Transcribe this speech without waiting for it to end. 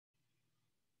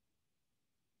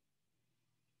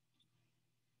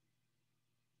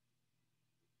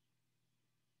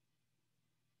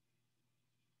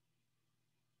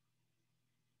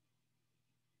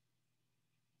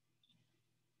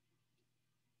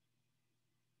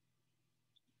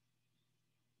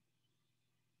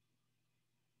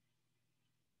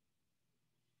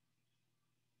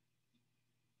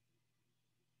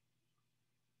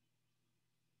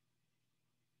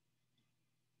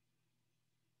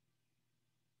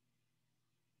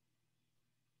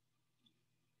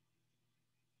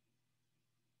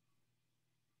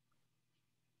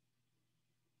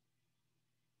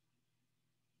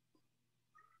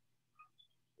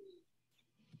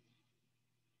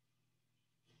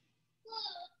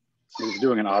was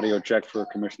doing an audio check for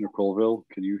Commissioner Colville.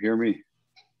 Can you hear me?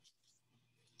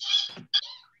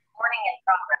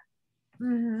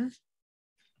 Mm-hmm.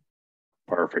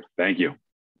 Perfect. Thank you.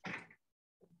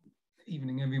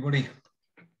 Evening, everybody.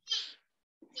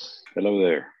 Hello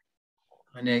there.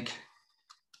 Hi, Nick.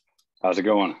 How's it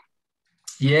going?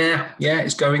 Yeah,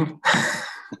 it's going.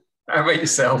 How about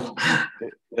yourself?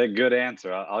 A good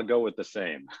answer. I'll go with the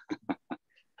same.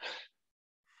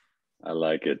 I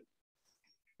like it.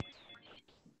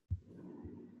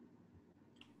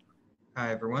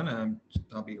 Hi, everyone.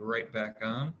 I'll be right back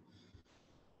on.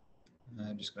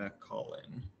 I'm just going to call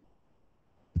in.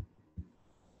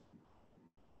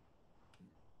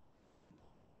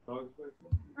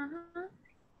 Uh-huh.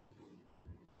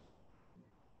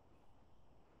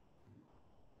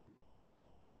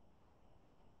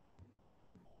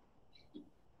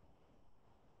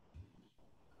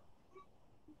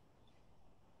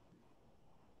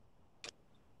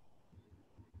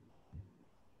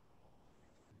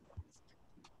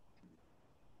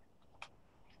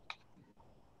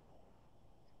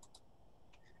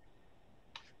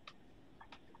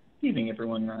 Evening,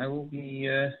 everyone. I will be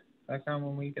back on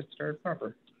when we get started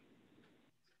proper.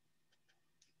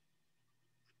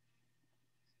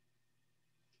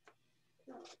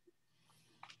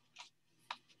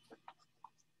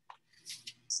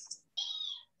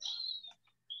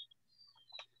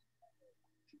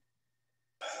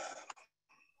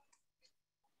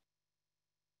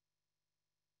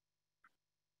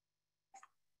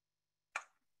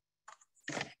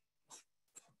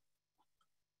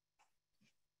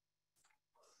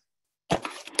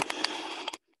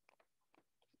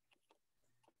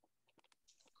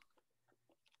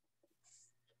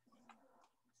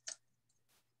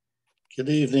 Good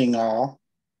evening, all.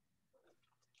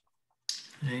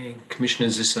 Hey, Commissioner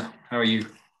Zissa, how are you?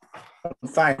 I'm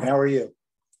fine. How are you?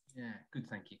 Yeah, good,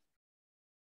 thank you.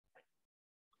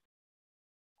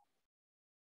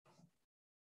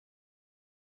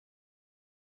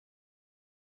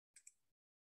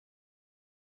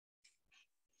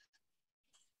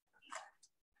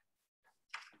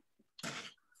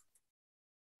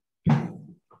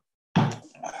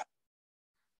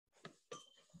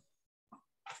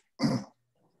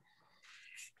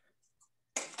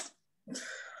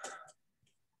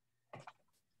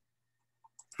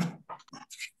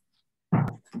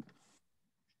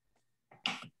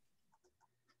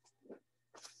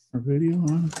 Our video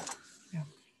on? Yeah.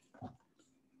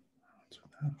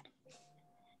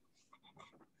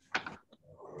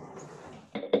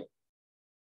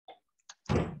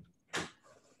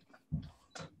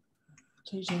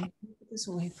 JJ, put this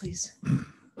away, please.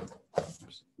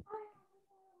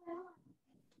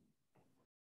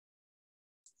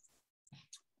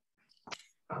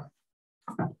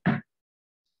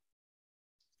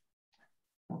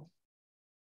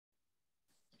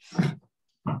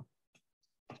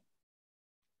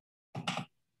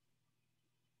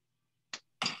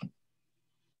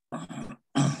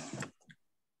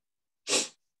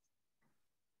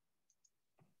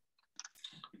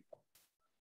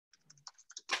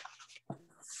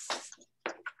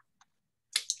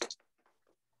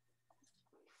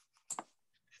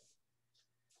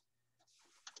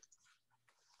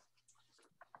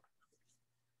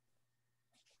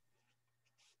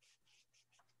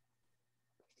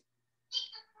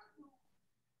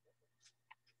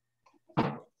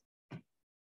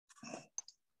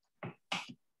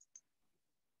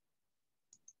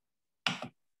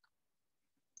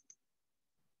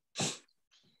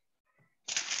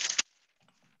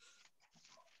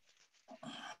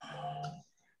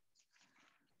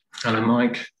 Hello,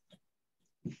 Mike.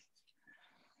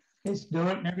 Let's do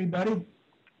it, everybody.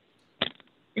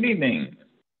 Good evening.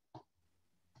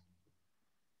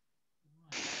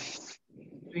 I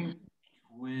think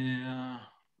we're...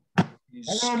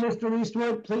 Hello, Mr.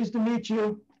 Eastwood. Pleased to meet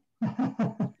you.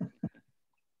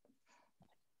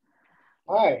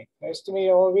 Hi, nice to meet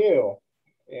all of you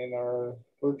in our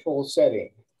virtual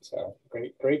setting. So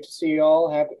great to see you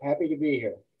all. Happy to be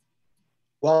here.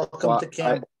 Welcome to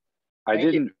Campbell. I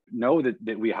Thank didn't know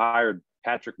that we hired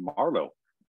Patrick Marlowe.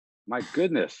 My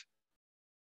goodness.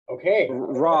 Okay.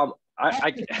 Rob, I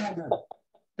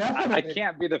Definitely.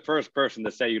 can't be the first person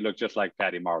to say you look just like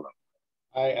Patty Marlowe.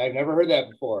 I've never heard that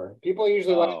before. People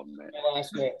usually like man. my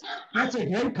last name. That's a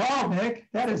great call, Nick.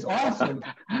 That is awesome.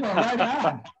 You are right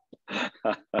on.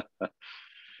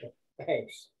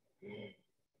 Thanks.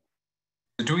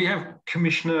 Do we have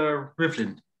Commissioner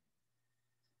Rivlin?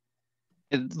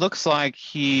 It looks like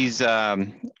he's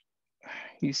here,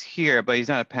 but he's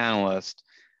not a panelist.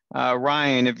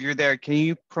 Ryan, if you're there, can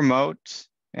you promote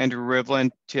Andrew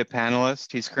Rivlin to a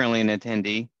panelist? He's currently an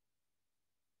attendee.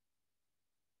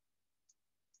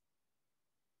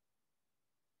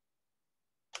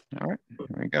 All right, here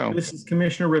we go. This is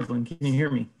Commissioner Rivlin. Can you hear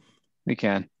me? We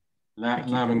can.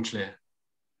 Loud and clear.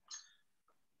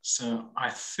 So I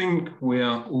think we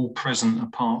are all present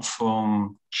apart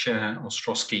from Chair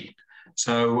Ostrowski.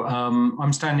 So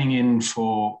I'm standing in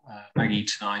for Maggie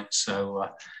tonight. So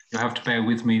you'll have to bear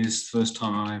with me. This is the first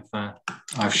time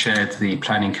I've shared the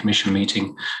Planning Commission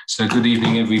meeting. So good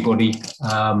evening, everybody.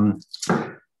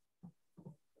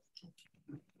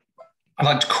 I'd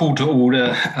like to call to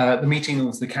order the meeting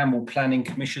of the Campbell Planning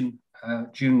Commission,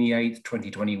 June the 8th,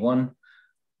 2021.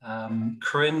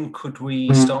 Corinne, could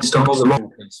we start the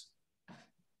roll, please?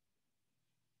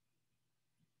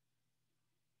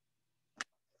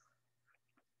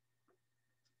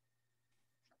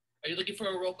 Are you looking for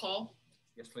a roll call?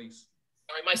 Yes, please.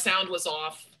 All right, my sound was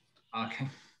off. Okay.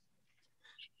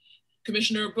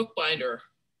 Commissioner Bookbinder.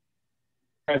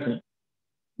 Present.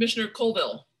 Commissioner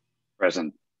Colville.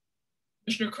 Present.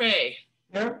 Commissioner Cray.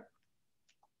 Here.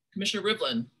 Commissioner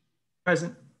Rivlin.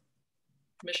 Present.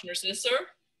 Commissioner Zisser.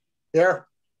 Here.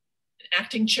 And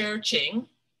Acting Chair Ching.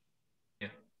 Yeah.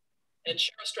 And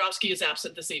Chair Ostrowski is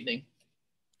absent this evening.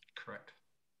 Correct.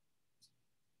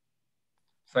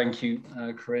 Thank you,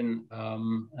 Corinne.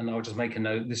 And I'll just make a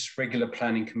note. This regular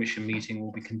Planning Commission meeting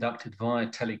will be conducted via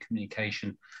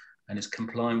telecommunication and is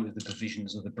compliant with the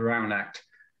provisions of the Brown Act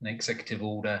and Executive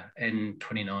Order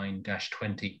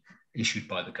N29-20 issued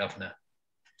by the Governor.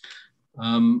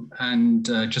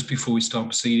 Just before we start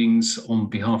proceedings, on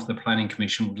behalf of the Planning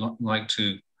Commission, we'd like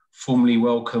to formally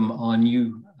welcome our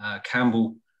new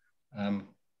Campbell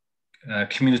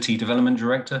Community Development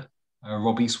Director,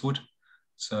 Rob Eastwood.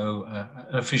 So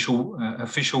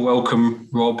official welcome,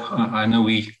 Rob. I know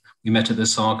we met at the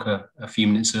SARC a few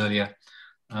minutes earlier,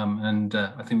 and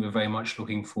I think we're very much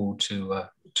looking forward to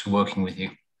working with you.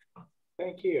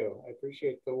 Thank you. I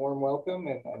appreciate the warm welcome.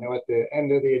 And I know at the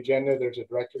end of the agenda, there's a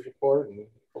director's report, and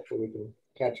hopefully we can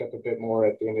catch up a bit more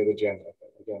at the end of the agenda.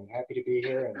 But again, happy to be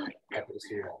here and happy to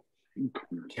see you all.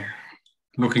 Okay.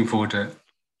 Looking forward to it.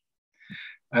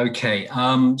 Okay,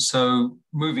 so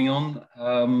moving on.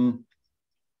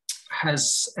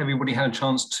 Has everybody had a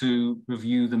chance to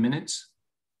review the minutes?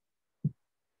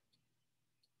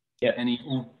 Yeah. Any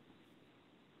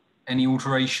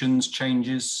alterations,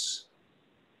 changes?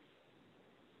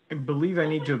 I believe I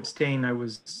need to abstain. I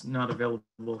was not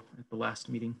available at the last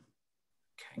meeting.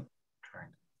 Okay,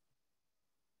 correct.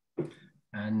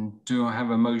 And do I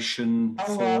have a motion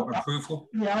for approval?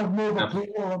 Yeah, I'll move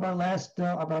approval of our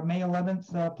May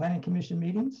 11th Planning Commission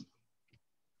meetings.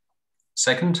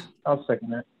 Second? I'll second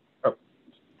that. Oh.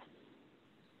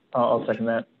 I'll second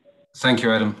that. Thank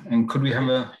you, Adam. And could we have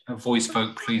a voice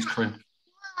vote, please, Corinne?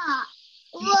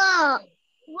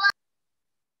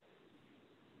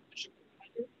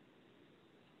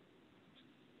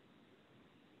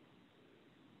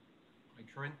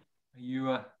 Corinne, are you?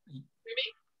 Hear me?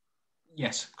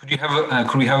 Yes. Could we have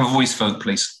a voice vote,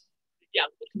 please? Yeah.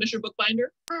 Commissioner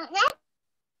Bookbinder.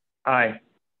 Aye.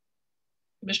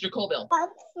 Commissioner Colville.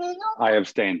 I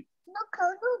abstain.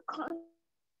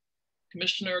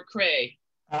 Commissioner Cray.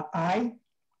 Aye.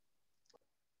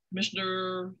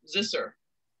 Commissioner Zisser.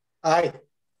 Aye. And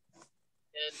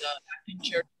Acting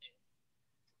Chair.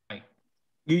 Aye.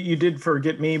 You did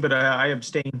forget me, but I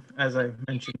abstain, as I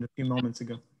mentioned a few moments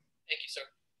ago. Thank you, sir.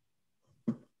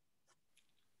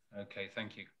 Okay,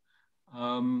 thank you.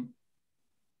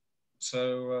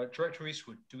 Director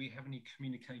Eastwood, do we have any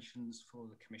communications for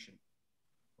the Commission?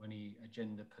 Or any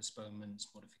agenda postponements,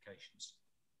 modifications?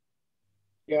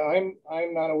 Yeah,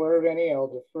 I'm not aware of any. I'll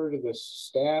defer to the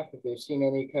staff if they've seen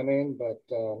any come in, but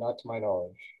not to my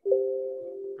knowledge.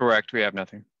 Correct, we have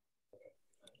nothing.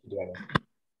 Yeah.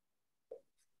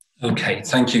 Okay,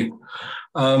 thank you.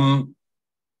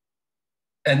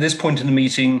 At this point in the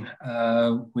meeting,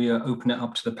 we are opening it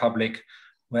up to the public,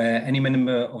 where any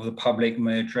member of the public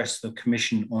may address the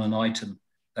Commission on an item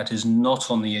that is not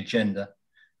on the agenda.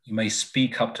 You may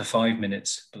speak up to 5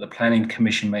 minutes, but the Planning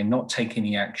Commission may not take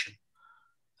any action.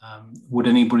 Would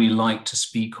anybody like to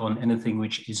speak on anything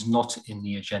which is not in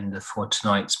the agenda for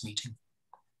tonight's meeting?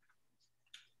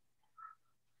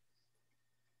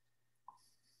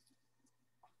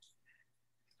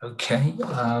 Okay,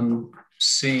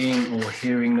 seeing or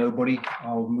hearing nobody,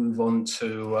 I'll move on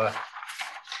to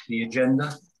the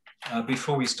agenda.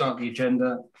 Before we start the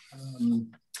agenda,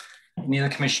 any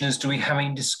other commissioners, do we have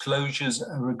any disclosures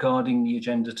regarding the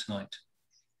agenda tonight?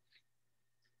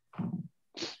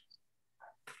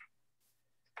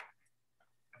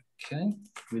 Okay,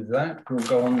 with that, we'll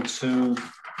go on to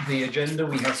the agenda.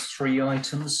 We have 3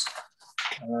 items.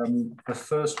 The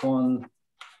first one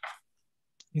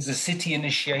is a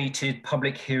city-initiated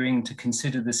public hearing to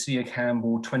consider the City of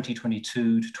Campbell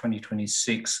 2022 to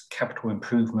 2026 capital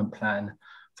improvement plan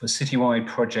for citywide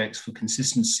projects for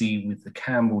consistency with the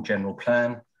Campbell General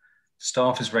Plan.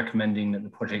 Staff is recommending that the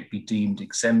project be deemed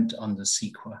exempt under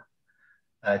CEQA.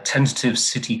 Tentative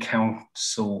City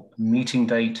Council meeting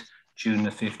date, June the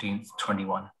 15th,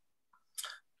 21.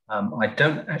 I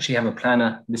don't actually have a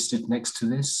planner listed next to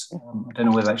this. I don't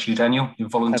know whether that's you, Daniel, you're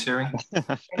volunteering.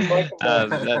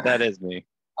 That is me.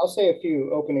 I'll say a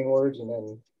few opening words and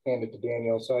then hand it to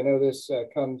Daniel. So I know this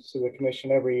comes to the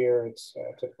commission every year. It's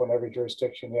typical in every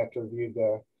jurisdiction. You have to review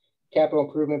the capital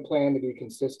improvement plan to be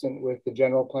consistent with the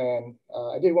general plan.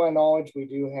 I did want to acknowledge we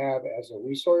do have as a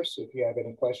resource, if you have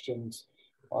any questions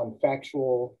on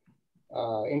factual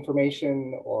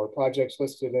information or projects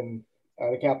listed in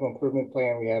the capital improvement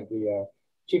plan, we have the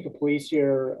chief of police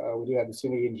here. We do have the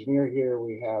city engineer here.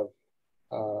 We have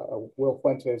Will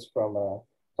Fuentes from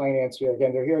finance here.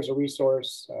 Again, they're here as a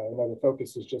resource. You know, the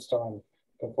focus is just on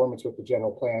conformance with the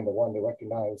general plan, but one to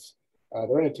recognize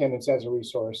they're in attendance as a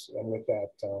resource. And with that,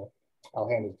 I'll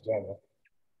hand it to Daniel.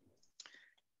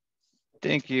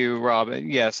 Thank you, Rob.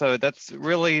 Yeah, so that's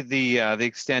really the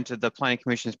extent of the Planning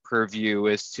Commission's purview,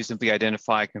 is to simply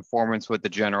identify conformance with the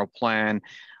general plan.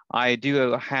 I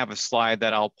do have a slide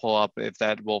that I'll pull up if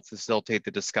that will facilitate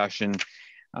the discussion.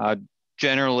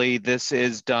 Generally, this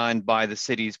is done by the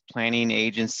city's planning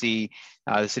agency.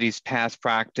 The city's past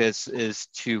practice is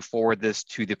to forward this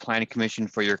to the Planning Commission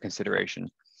for your consideration.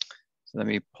 So let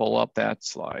me pull up that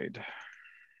slide.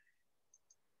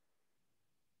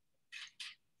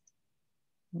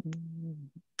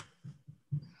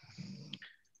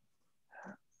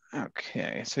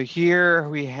 Okay, so here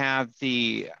we have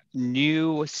the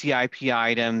new CIP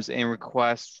items and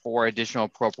requests for additional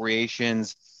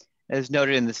appropriations. As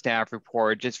noted in the staff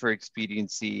report, just for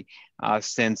expediency,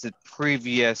 since the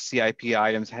previous CIP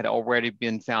items had already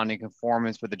been found in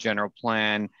conformance with the general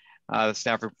plan, the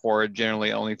staff report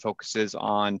generally only focuses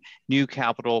on new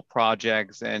capital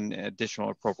projects and additional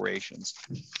appropriations.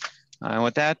 And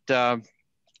with that, the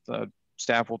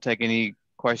staff will take any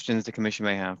questions the commission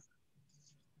may have.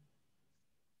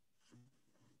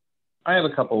 I have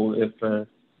a couple, if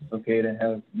okay to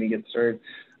have me get started.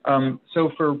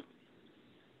 So for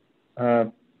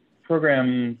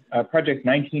program project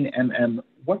 19MM,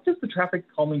 what does the traffic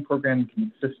calming program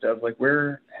consist of? Like,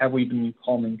 where have we been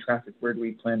calming traffic? Where do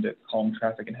we plan to calm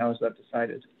traffic, and how is that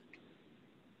decided?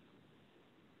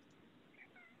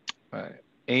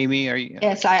 Amy, are you?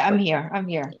 Yes, I'm here. I'm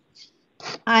here.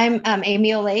 I'm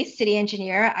Amy Olay, city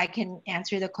engineer. I can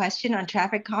answer the question on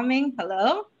traffic calming.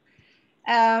 Hello.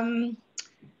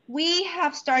 We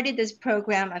have started this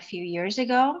program a few years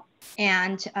ago,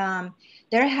 and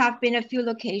there have been a few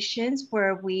locations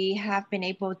where we have been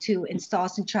able to install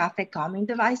some traffic calming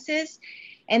devices,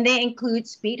 and they include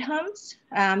speed humps.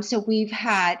 So we've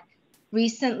had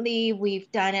recently, we've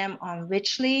done them on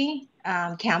Richley,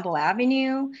 Campbell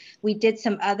Avenue. We did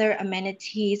some other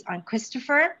amenities on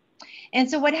Christopher. And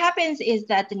so what happens is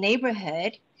that the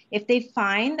neighborhood, if they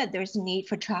find that there's a need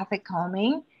for traffic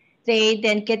calming, they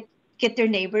then get their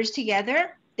neighbors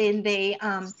together. Then they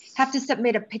have to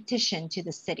submit a petition to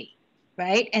the city,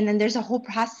 right? And then there's a whole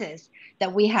process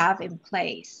that we have in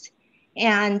place.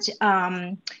 And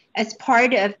as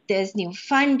part of this new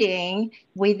funding,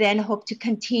 we then hope to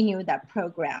continue that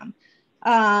program.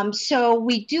 So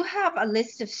we do have a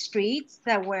list of streets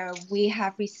that where we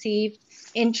have received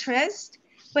interest,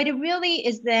 but it really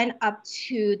is then up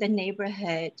to the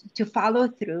neighborhood to follow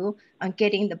through on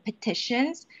getting the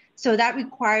petitions. So that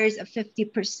requires a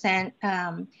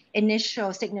 50%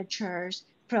 initial signatures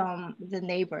from the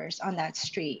neighbors on that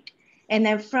street. And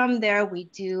then from there, we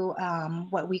do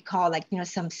what we call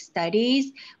some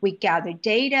studies. We gather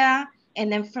data,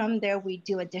 and then from there, we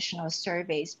do additional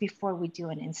surveys before we do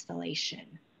an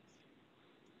installation.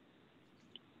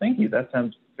 Thank you. That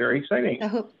sounds very exciting. I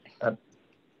hope.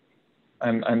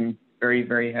 I'm very,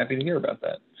 very happy to hear about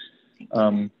that.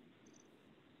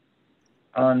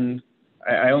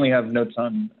 I only have notes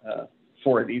on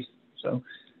 4 of these, so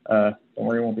don't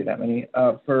worry, it won't be that many.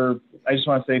 I just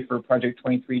want to say for project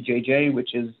 23JJ,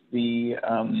 which is the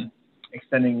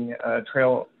extending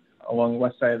trail along the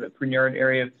west side of the Pruneyard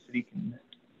area, if the city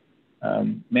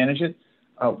can manage it.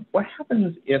 What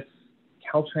happens if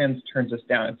Caltrans turns us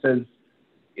down? It says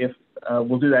if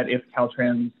we'll do that if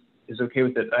Caltrans is okay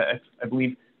with it. I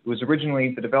believe it was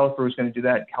originally the developer was going to do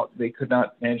that. They could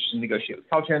not manage to negotiate with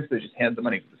Caltrans. They just handed the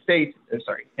money to the state.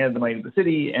 Handed the money to the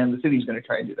city, and the city's going to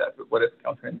try and do that. But what if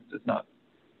Caltrans does not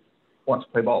want to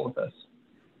play ball with us?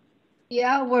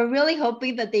 Yeah, we're really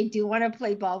hoping that they do want to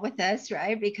play ball with us,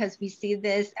 right? Because we see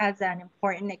this as an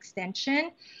important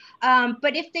extension.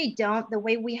 But if they don't, the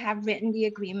way we have written the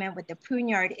agreement with the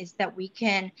Pruneyard is that we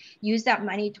can use that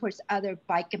money towards other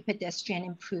bike and pedestrian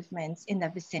improvements in the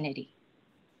vicinity.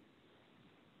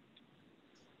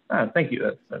 Thank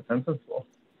you. That sounds sensible.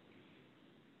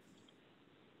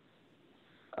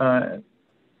 Let's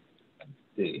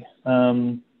see.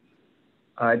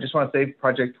 I just want to say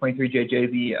Project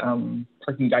 23JJ, the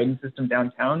parking guidance system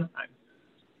downtown. I'm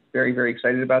very, very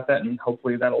excited about that, and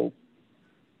hopefully that'll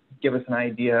give us an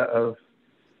idea of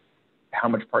how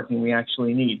much parking we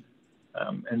actually need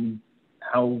and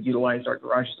how utilized our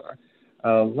garages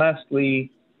are.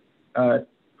 Lastly,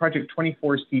 Project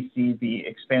 24CC, the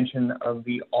expansion of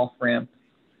the off-ramp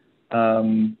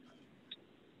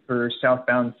for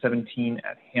southbound 17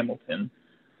 at Hamilton.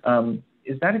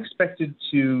 Is that expected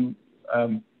to,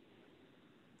 I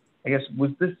guess,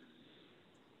 was this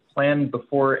planned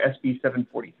before SB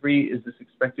 743? Is this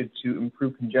expected to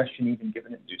improve congestion even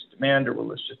given induced demand, or will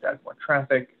this just add more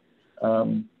traffic?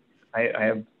 I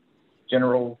have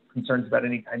general concerns about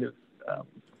any kind of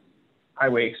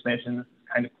highway expansion. This is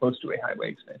kind of close to a highway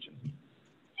expansion.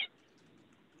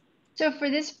 So for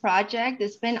this project,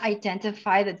 it's been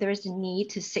identified that there's a need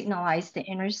to signalize the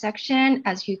intersection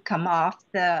as you come off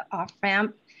the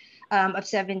off-ramp of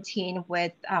 17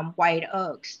 with White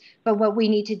Oaks. But what we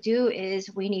need to do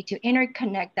is we need to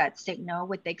interconnect that signal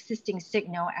with the existing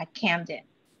signal at Camden.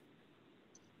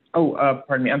 Oh,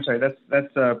 pardon me. I'm sorry. That's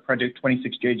Project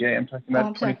 26JJ. I'm talking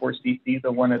about 24CC,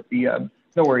 the one at the,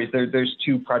 no worries. There's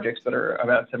two projects that are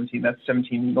about 17. That's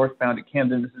 17 northbound at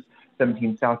Camden. This is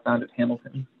 17 southbound at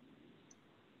Hamilton.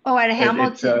 Oh, at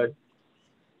Hamilton.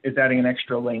 It's adding an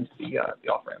extra lane to the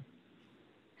off-ramp.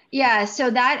 Yeah, so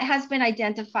that has been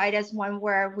identified as one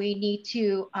where we need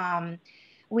to upsize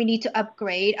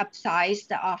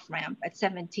the off-ramp at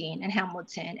 17 and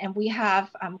Hamilton. And we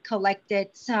have collected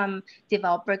some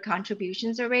developer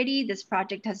contributions already. This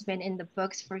project has been in the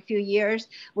books for a few years.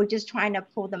 We're just trying to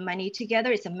pull the money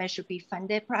together. It's a Measure B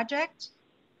funded project.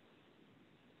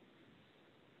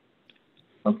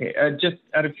 Okay, just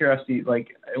out of curiosity,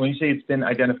 like when you say it's been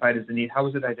identified as a need, how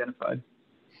was it identified?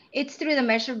 It's through the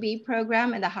Measure B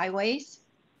program and the highways.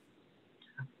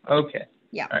 Okay.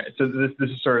 Yeah. All right. So this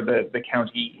is sort of the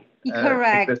county.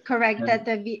 Correct. That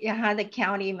the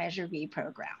county Measure B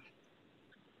program.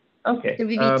 Okay. The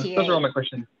VVTA. Those are all my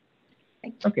questions.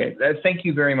 Okay. Thank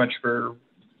you very much for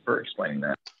explaining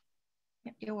that.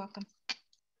 You're welcome.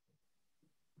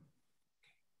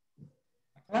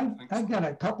 I've got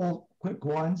a couple quick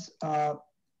ones.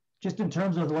 Just in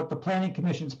terms of what the Planning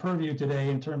Commission's purview today,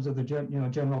 in terms of the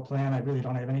general plan, I really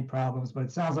don't have any problems, but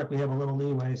it sounds like we have a little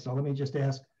leeway. So let me just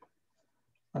ask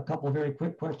a couple of very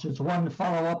quick questions. One, to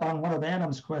follow up on one of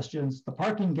Adam's questions, the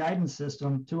parking guidance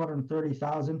system,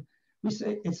 230,000. We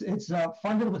say it's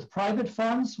funded with private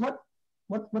funds. What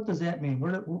does that mean?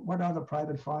 What are the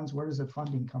private funds? Where does the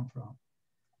funding come from?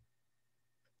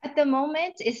 At the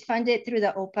moment, it's funded through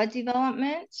the OPA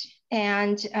development,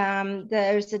 and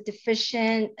there's a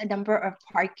deficient number of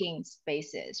parking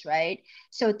spaces, right?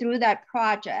 So through that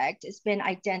project, it's been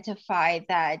identified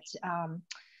that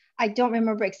I don't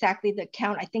remember exactly the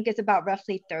count. I think it's about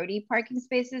roughly 30 parking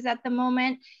spaces at the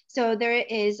moment. So there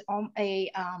is a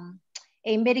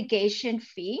mitigation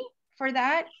fee for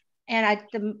that. And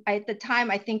at the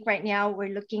time, I think right now we're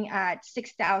looking at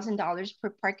 $6,000 per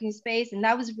parking space. And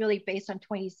that was really based on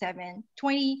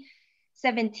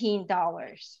 2017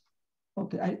 dollars.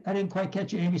 Okay, I didn't quite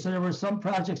catch you, Amy. So there were some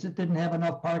projects that didn't have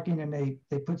enough parking and they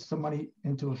put some money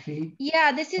into a fee?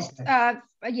 Yeah, this is,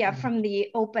 from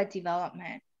the OPA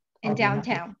development in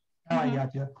downtown. I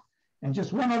got you. And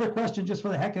just one other question, just for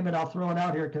the heck of it, I'll throw it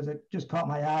out here because it just caught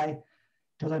my eye.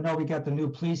 Because I know we got the new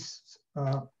police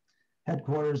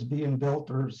headquarters being built,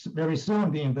 or very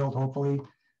soon being built, hopefully.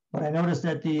 But I noticed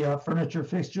that the furniture,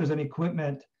 fixtures, and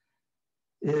equipment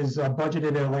is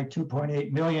budgeted at like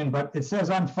 2.8 million, but it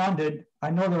says unfunded. I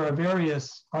know there are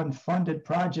various unfunded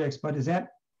projects, but is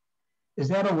that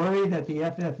a worry that the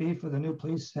FFE for the new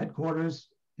police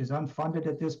headquarters is unfunded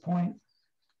at this point?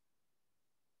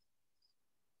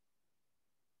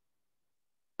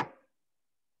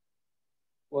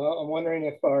 Well, I'm wondering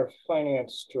if our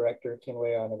finance director can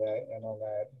weigh on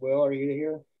that. Will, are you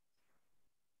here?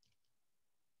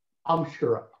 I'm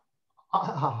sure.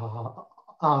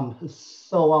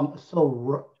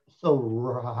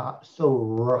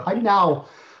 So right now,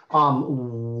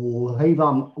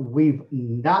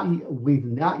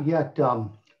 we've not yet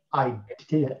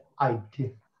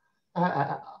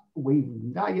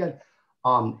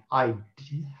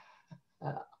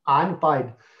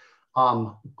identified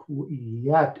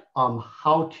yet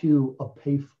how to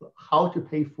pay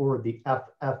for the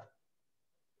FF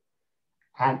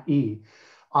and E.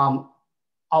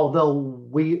 Although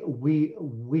we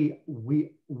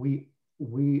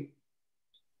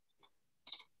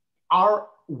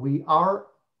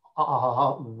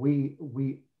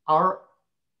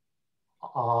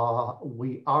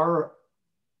are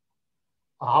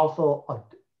also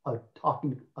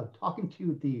talking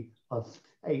to the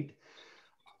state,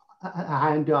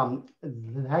 and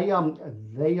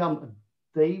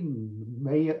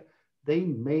they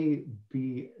may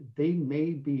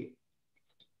be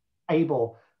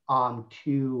able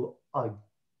to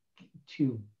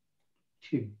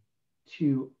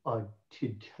do a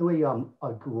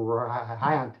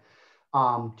grant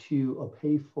to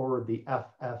pay for the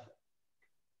FF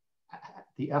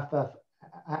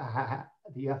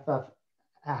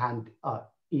and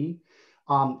E.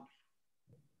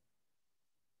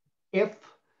 If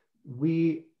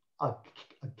we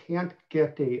can't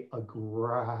get a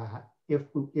grant,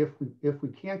 if we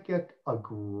can't get a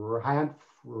grant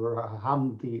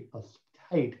from the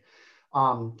state,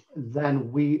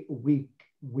 then we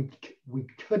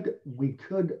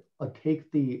could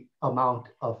take the amount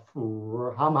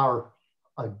from our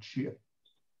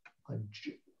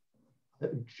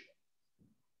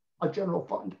a general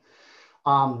fund,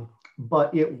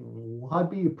 but it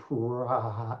would be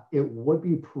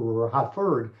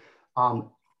preferred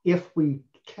if we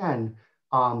can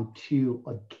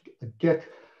to get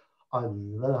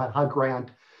a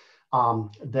grant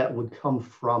that would come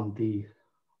from the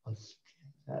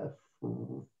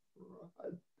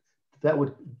that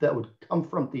would come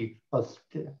from the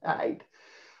state.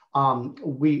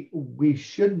 We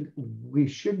should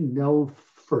know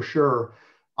for sure.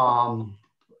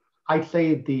 I'd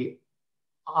say the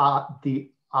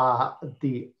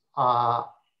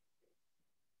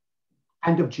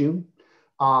end of June,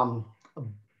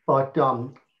 but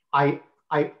I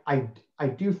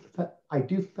do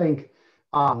think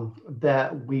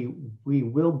that we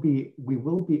will be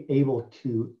able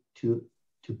to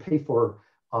pay for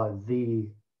the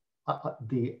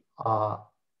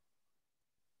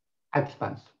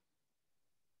expense.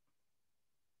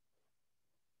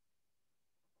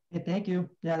 Okay, thank you.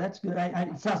 Yeah, that's good.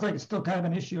 It sounds like it's still kind of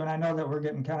an issue, and I know that we're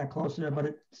getting kind of closer, but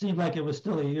it seemed like it was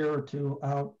still a year or two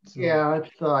out. So. Yeah,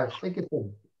 it's I think it's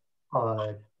 2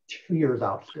 years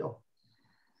out still.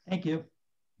 Thank you.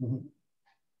 Mm-hmm.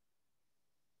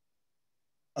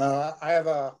 I have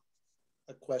a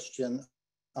question.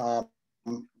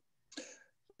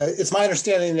 It's my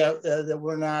understanding that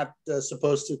we're not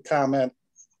supposed to comment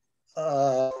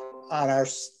on our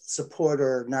support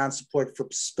or non-support for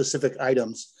specific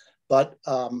items, but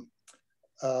I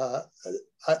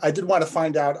did want to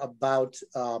find out about,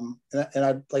 and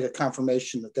I'd like a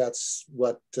confirmation that that's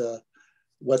what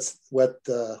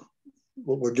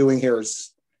we're doing here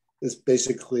is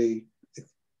basically,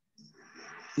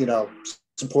 you know,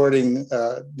 supporting,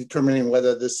 determining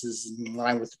whether this is in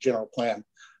line with the general plan.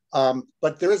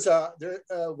 But there is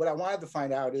what I wanted to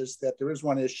find out is that there is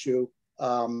one issue.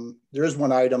 There is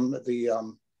one item, the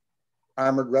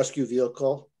armored rescue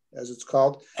vehicle, as it's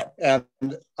called. And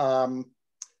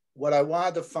what I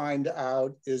wanted to find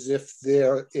out is if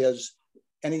there is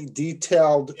any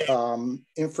detailed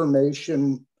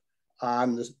information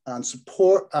on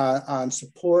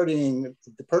supporting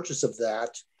the purchase of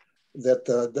that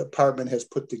the department has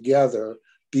put together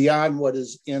beyond what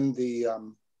is in the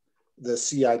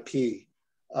CIP,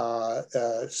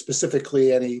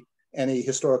 specifically any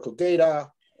historical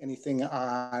data, anything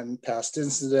on past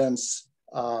incidents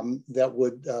that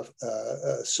would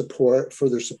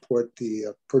further support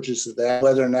the purchase of that,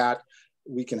 whether or not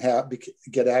we can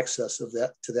get access to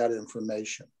that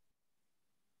information.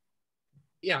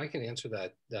 Yeah, I can answer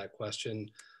that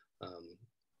question.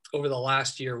 Over the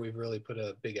last year, we've really put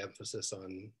a big emphasis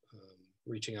on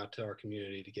reaching out to our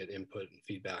community to get input and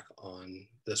feedback on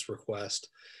this request.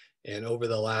 And over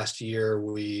the last year,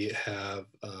 we have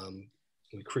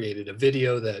we created a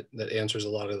video that answers a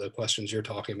lot of the questions you're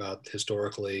talking about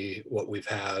historically, what we've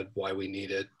had, why we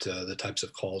need it, the types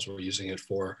of calls we're using it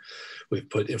for. We've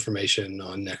put information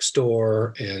on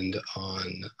Nextdoor and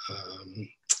on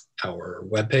our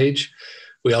webpage.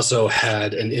 We also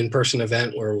had an in-person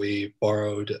event where we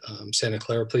borrowed Santa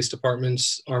Clara Police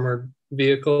Department's armored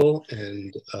vehicle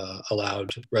and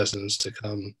allowed residents to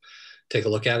come take a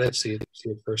look at it, see it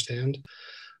firsthand.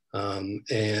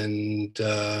 And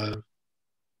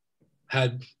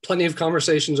had plenty of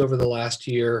conversations over the last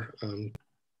year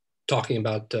talking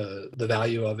about the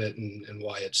value of it and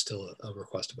why it's still a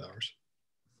request of ours.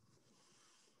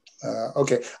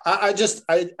 Okay, I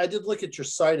did look at your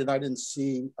site and I didn't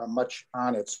see much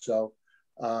on it. So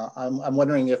I'm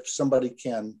wondering if somebody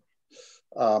can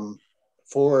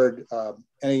forward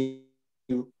any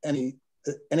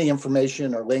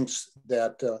information or links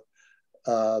that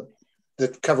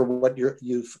that cover what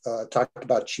you've talked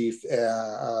about, Chief,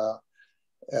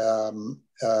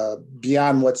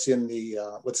 beyond what's in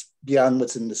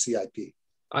the CIP.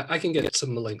 I can get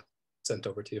some links sent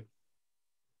over to you.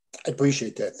 I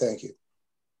appreciate that. Thank you.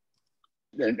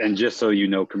 And just so you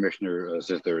know, Commissioner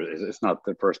Sister, it's not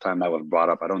the first time that was brought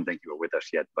up. I don't think you were with us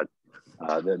yet, but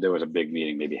there was a big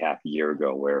meeting maybe half a year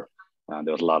ago where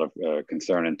there was a lot of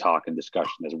concern and talk and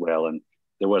discussion as well. And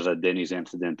there was a Denny's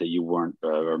incident that you weren't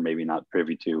or maybe not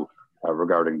privy to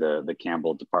regarding the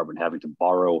Campbell Department having to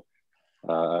borrow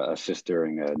a sister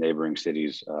in a neighboring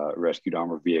city's rescued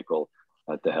armored vehicle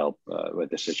to help with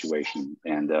the situation.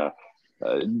 And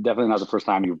definitely not the first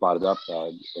time you brought it up.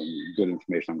 And good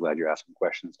information. I'm glad you're asking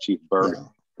questions. Chief Berg,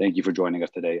 thank you for joining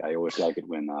us today. I always like it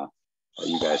when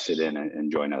you guys sit in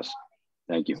and join us.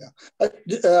 Thank you.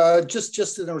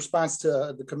 Just in response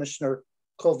to the Commissioner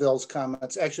Colville's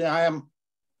comments, actually, I've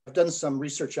done some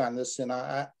research on this, and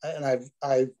I've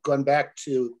gone back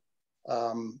to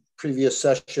previous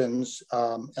sessions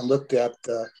and looked at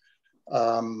the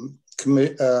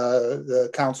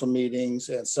council meetings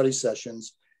and study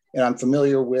sessions, and I'm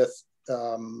familiar with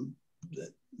the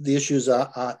issues.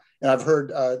 And I've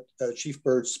heard Chief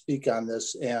Byrd speak on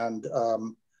this, and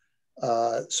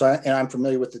I'm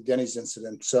familiar with the Denny's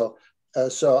incident. So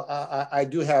I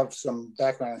do have some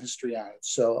background history on it.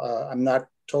 So I'm not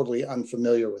totally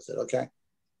unfamiliar with it. Okay.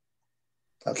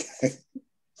 Okay.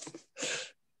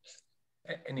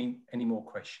 Any more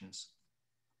questions?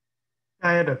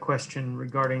 I had a question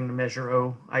regarding the Measure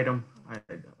O item.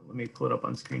 Let me pull it up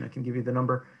on screen. I can give you the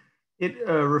number. It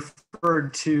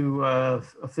referred to a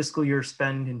fiscal year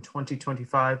spend in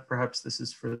 2025. Perhaps this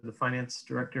is for the finance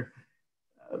director.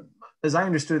 As I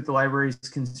understood it, the library's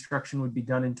construction would be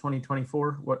done in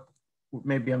 2024.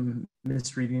 Maybe I'm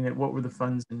misreading it. What were the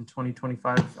funds in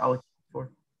 2025 allocated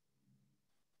for?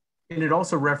 And it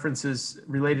also references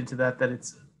related to that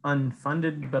it's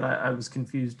unfunded, but I was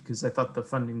confused because I thought the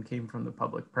funding came from the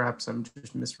public. Perhaps I'm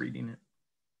just misreading it.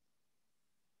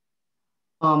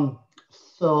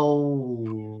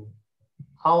 So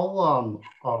I'll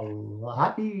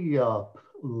let me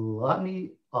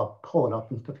pull it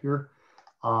up and stuff here.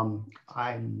 I'm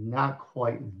not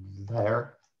quite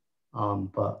there,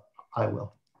 but I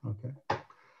will. Okay.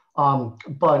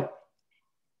 But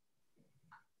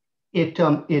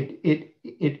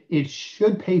it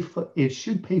should pay for the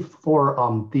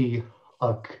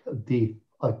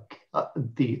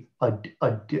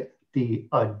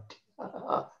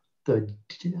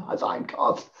design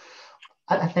cost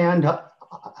and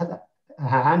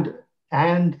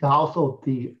also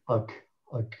the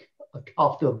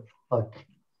cost of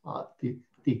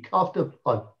the cost of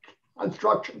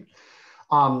construction.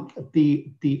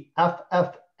 The FF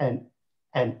and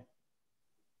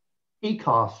E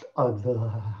cost of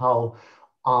how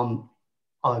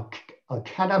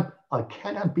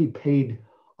cannot be paid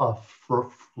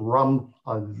from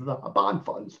the bond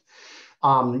funds.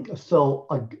 So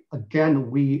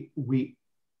again, we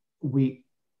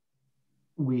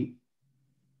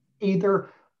either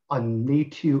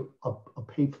need to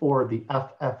pay for the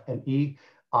FF and E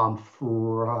from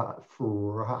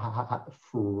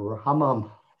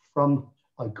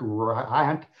a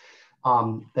grant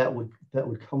that would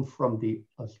come from the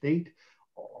state,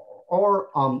 or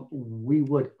we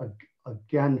would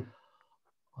again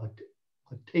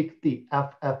take the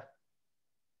FF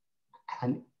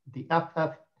and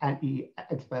E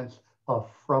expense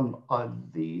from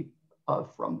the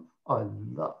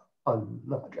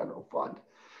general fund.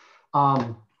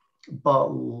 But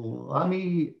let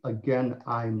me again,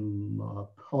 I'm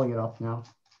pulling it up now,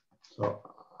 so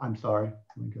I'm sorry.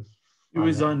 Let me just it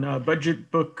was on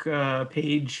budget book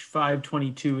page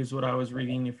 522 is what I was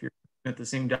reading, if you're at the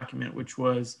same document, which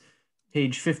was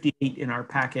page 58 in our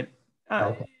packet.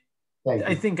 Okay.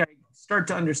 I think I start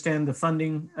to understand the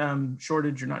funding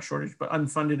shortage, or not shortage, but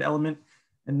unfunded element.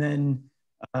 And then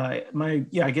I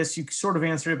guess you sort of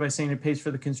answered it by saying it pays for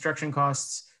the construction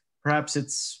costs. Perhaps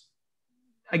it's,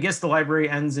 I guess the library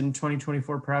ends in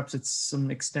 2024. Perhaps it's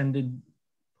some extended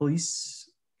police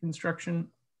construction.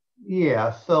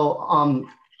 Yeah. So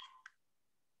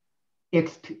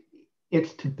it's to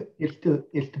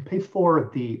pay for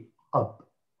the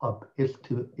is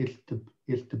to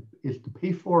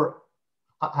pay for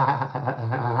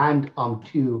and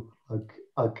to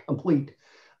complete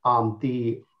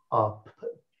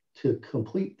to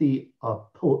complete the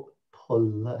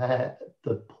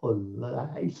the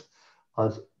police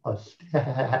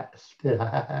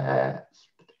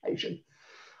station.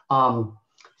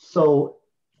 So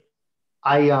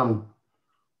I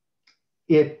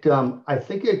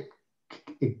think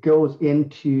it goes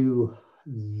into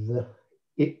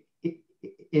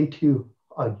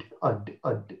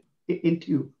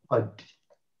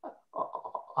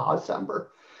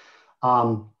December.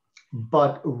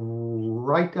 But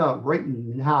right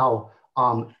now,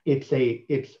 it's a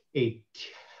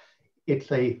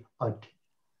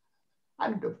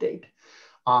tentative date,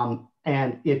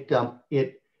 and it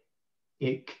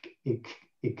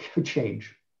could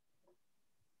change.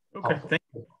 Okay, thank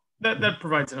you. That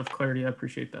provides enough clarity. I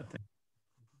appreciate that.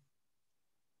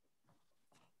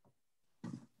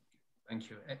 Thank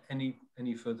you.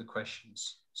 Any further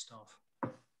questions, staff?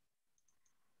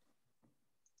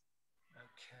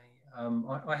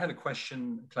 I had a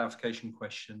clarification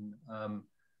question.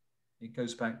 It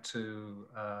goes back to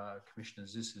Commissioner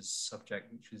Ziss's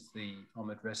subject, which is the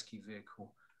armored rescue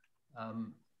vehicle. I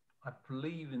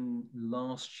believe in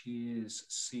last year's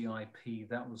CIP,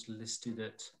 that was listed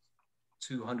at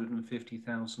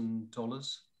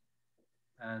 $250,000,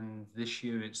 and this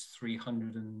year it's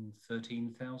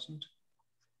 $313,000.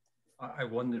 I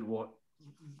wondered what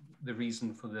the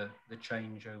reason for the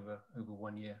change over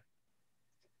 1 year.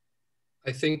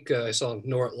 I think I saw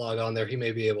Nort log on there. He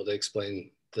may be able to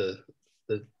explain the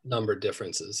number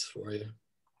differences for you.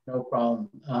 No problem.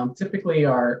 Typically,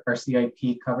 our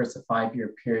CIP covers a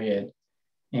 5-year period.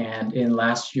 And in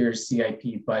last year's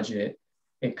CIP budget,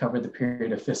 it covered the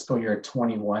period of fiscal year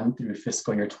 21 through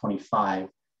fiscal year 25.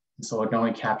 And so it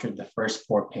only captured the first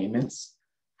 4 payments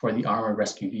for the armored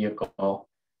rescue vehicle.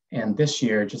 And this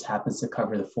year just happens to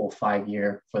cover the full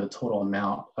 5-year for the total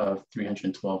amount of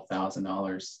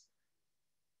 $312,000.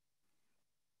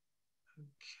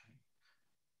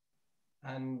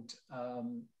 And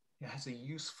it has a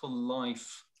useful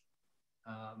life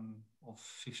of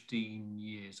 15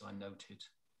 years, I noted.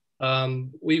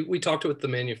 We talked with the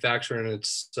manufacturer, and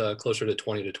it's closer to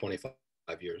 20 to 25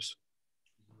 years.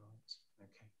 Right.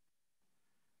 Okay.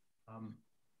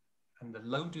 And the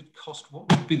loaded cost, what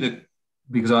would be the,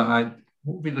 because what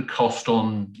would be the cost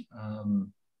on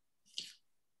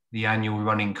the annual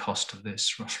running cost of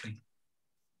this, roughly?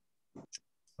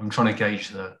 I'm trying to gauge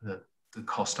the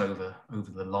cost over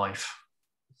the life.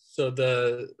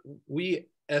 So we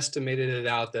estimated it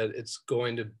out that it's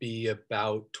going to be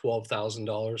about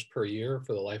 $12,000 per year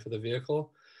for the life of the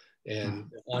vehicle,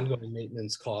 and the ongoing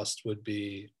maintenance cost would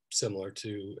be similar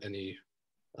to any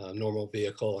normal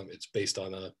vehicle. I mean, it's based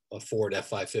on a Ford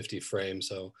F550 frame,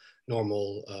 so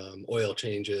normal oil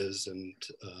changes and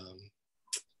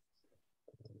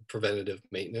preventative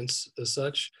maintenance as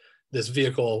such. This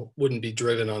vehicle wouldn't be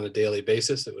driven on a daily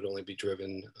basis. It would only be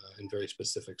driven in very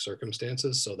specific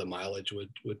circumstances. So the mileage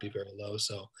would be very low.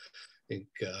 So I think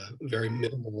very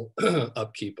minimal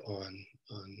upkeep on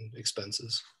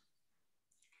expenses.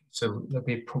 So that'd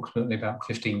be approximately about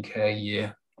 $15K a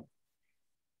year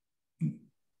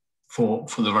for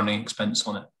the running expense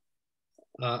on it.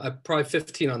 Probably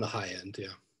 15 on the high end,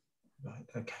 yeah. Right,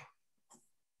 okay.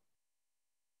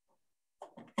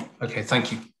 Okay,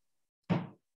 thank you.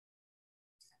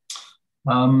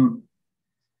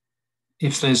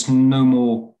 If there's no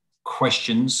more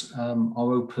questions,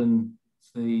 I'll open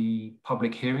the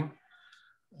public hearing.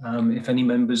 If any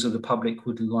members of the public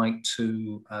would like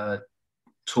to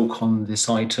talk on this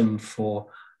item for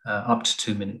up to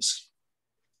 2 minutes.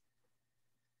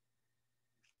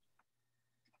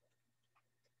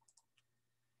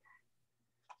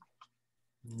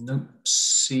 Nope,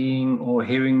 seeing or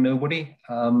hearing nobody,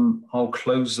 I'll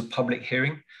close the public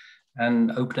hearing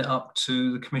and open it up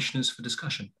to the commissioners for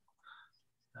discussion.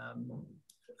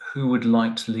 Who would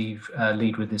like to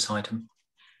lead with this item?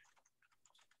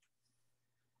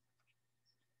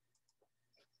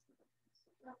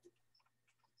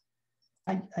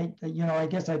 I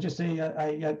guess I just say,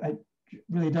 it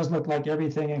really does look like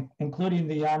everything, including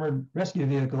the armored rescue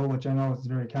vehicle, which I know is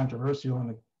very controversial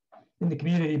in the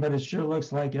community, but it sure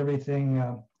looks like everything,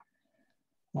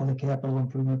 all the capital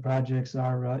improvement projects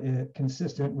are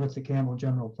consistent with the Campbell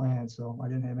General Plan. So I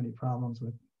didn't have any problems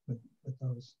with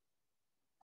those.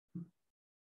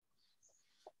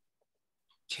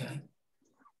 Okay.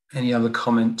 Any other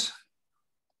comment?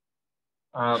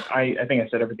 I think I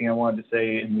said everything I wanted to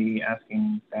say in the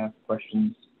asking staff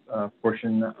questions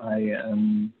portion.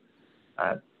 I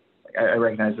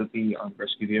recognize that the armed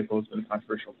rescue vehicle has been a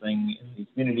controversial thing in the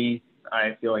community.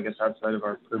 I feel like it's outside of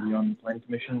our purview on the Planning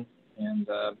Commission, and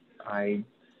I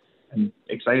am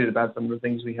excited about some of the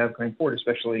things we have going forward,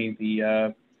 especially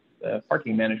the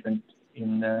parking management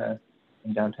in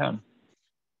downtown.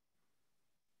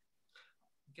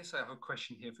 guess I have a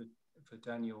question here for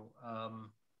Daniel.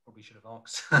 Probably should have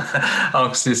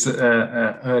asked this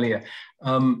earlier.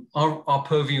 Our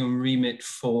purview and remit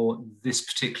for this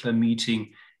particular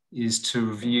meeting is to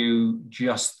review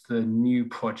just the new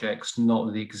projects,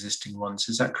 not the existing ones.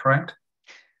 Is that correct?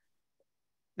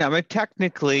 Now, but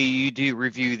technically, you do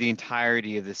review the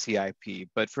entirety of the CIP,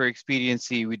 but for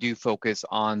expediency, we do focus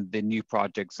on the new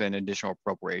projects and additional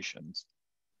appropriations.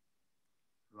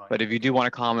 Right. But if you do want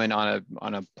to comment on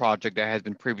a project that has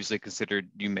been previously considered,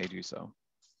 you may do so.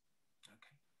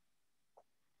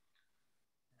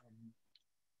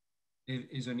 Okay.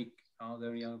 Are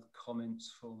there any other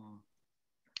comments from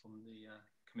the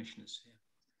commissioners here?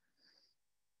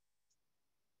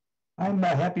 I'm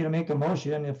happy to make a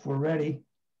motion if we're ready.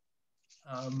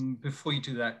 Before you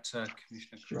do that,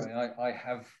 Commissioner Sure. Cray, I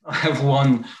have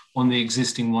one on the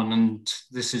existing one, and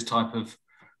this is type of,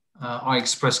 I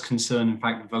expressed concern, in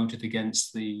fact, voted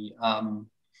against the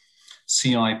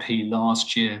CIP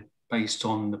last year based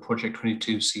on the Project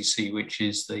 22CC, which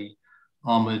is the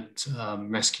armored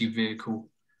rescue vehicle.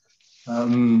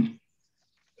 You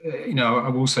know, I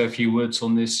will say a few words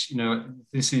on this. You know,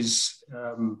 this is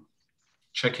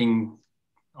checking,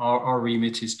 our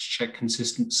remit is to check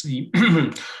consistency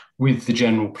with the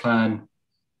general plan.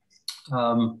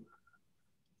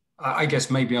 I guess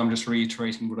maybe I'm just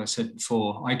reiterating what I said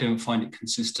before. I don't find it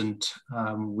consistent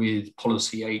with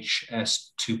policy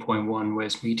HS 2.1, where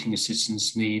it's meeting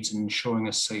assistance needs and ensuring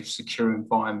a safe, secure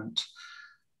environment.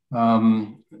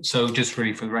 So just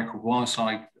really for the record, whilst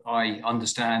I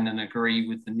understand and agree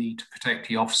with the need to protect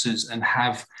the officers and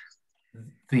have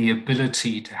the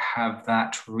ability to have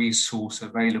that resource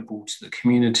available to the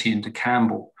community and to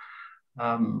Campbell,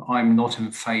 I'm not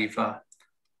in favour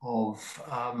of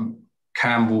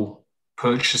Campbell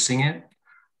purchasing it.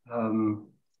 The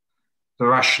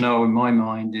rationale in my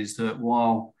mind is that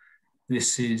while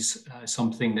this is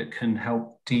something that can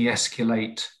help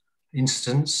de-escalate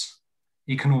incidents,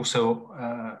 it can also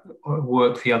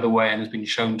work the other way and has been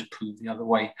shown to prove the other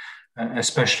way,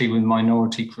 especially with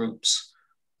minority groups.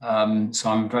 So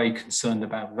I'm very concerned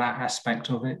about that aspect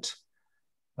of it.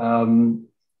 I'm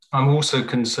also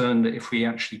concerned that if we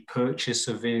actually purchase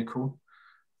a vehicle,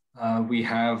 we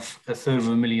have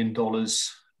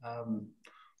 $250,000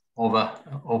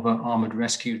 of an armored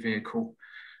rescue vehicle.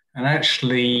 And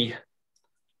actually,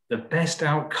 the best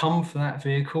outcome for that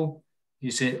vehicle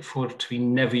is for it to be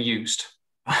never used.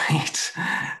 Right?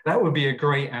 That would be a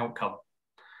great outcome.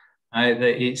 That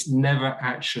it's never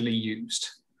actually used.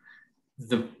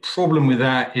 The problem with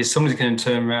that is somebody's going to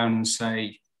turn around and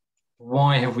say,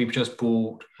 why have we just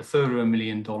bought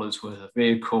 $250,000 worth of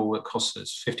vehicle that costs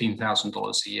us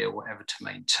 $15,000 a year, whatever, to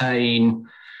maintain?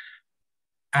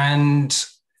 And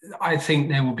I think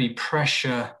there will be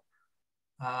pressure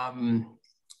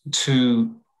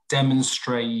to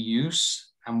demonstrate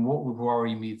use. And what would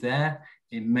worry me there,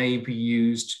 it may be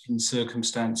used in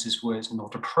circumstances where it's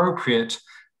not appropriate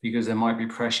because there might be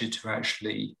pressure to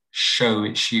actually show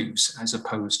its use, as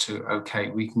opposed to, okay,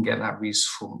 we can get that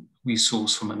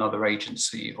resource from another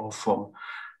agency or from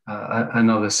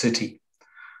another city.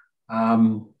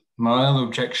 My other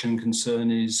objection and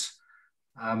concern is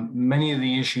many of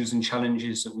the issues and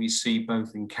challenges that we see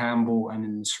both in Campbell and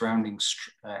in the surrounding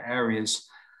areas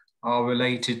are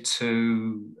related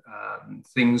to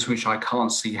things which I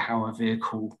can't see how a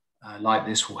vehicle like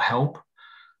this will help.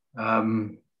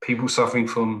 People suffering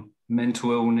from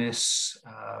mental illness,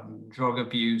 drug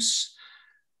abuse,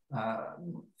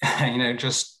 you know,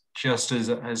 just as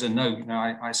a note, you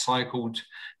know, I cycled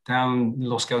down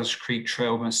Los Gatos Creek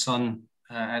Trail with my son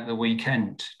at the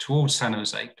weekend towards San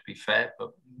Jose, to be fair,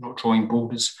 but not drawing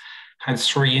borders, had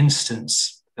 3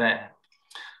 incidents there.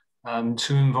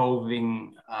 2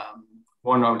 involving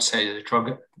one, I would say, a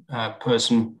drug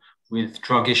person with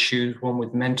drug issues, one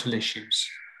with mental issues.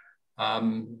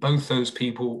 Both those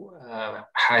people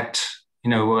had, you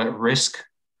know, were at risk.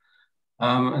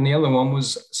 And the other one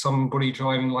was somebody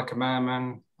driving like a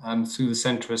madman through the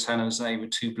center of San Jose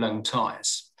with 2 blown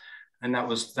tires. And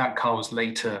that car was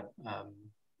later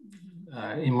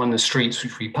in one of the streets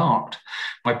which we parked.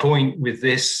 My point with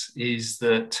this is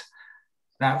that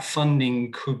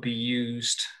funding could be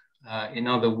used in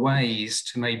other ways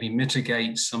to maybe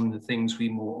mitigate some of the things we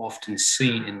more often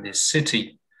see in this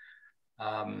city.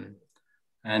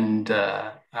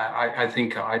 I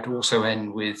think I'd also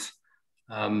end with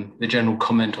the general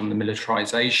comment on the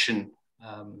militarization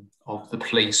of the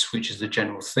police, which is the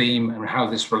general theme, and how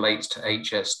this relates to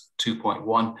HS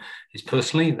 2.1 is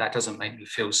personally, that doesn't make me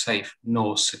feel safe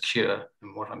nor secure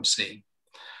in what I'm seeing.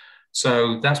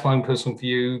 So that's my own personal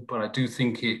view, but I do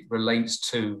think it relates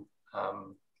to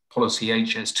policy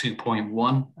HS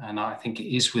 2.1, and I think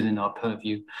it is within our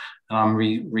purview. And I'm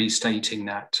restating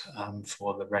that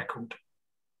for the record.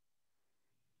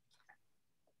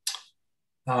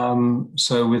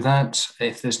 So with that,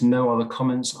 if there's no other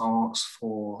comments, I'll ask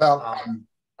for... Well,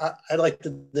 I'd like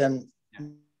to then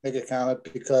make a comment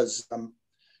because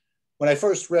when I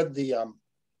first read the,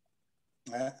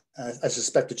 I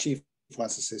suspect the chief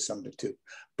wants to say something too,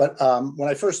 but when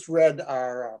I first read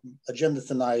our agenda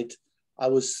tonight,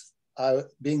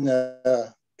 being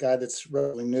the guy that's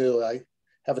really new, I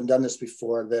haven't done this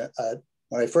before, that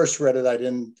when I first read it, I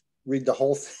didn't read the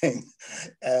whole thing.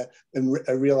 And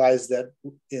I realized that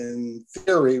in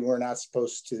theory, we're not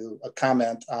supposed to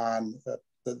comment on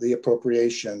the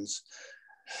appropriations.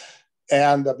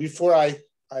 And before I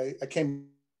came,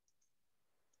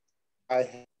 I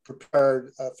had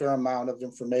prepared a fair amount of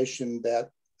information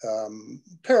that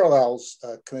parallels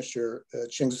Commissioner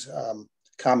Ching's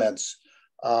comments,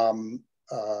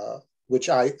 which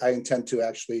I intend to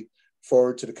actually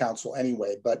forward to the council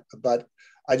anyway. But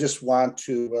I just want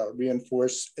to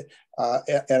reinforce,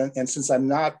 and since I'm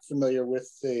not familiar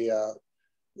with the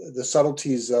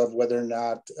subtleties of whether or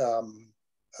not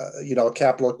a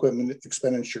capital equipment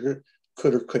expenditure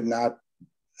could or could not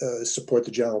support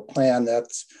the general plan, that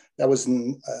was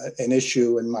an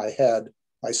issue in my head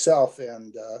myself,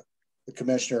 and the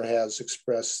commissioner has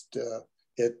expressed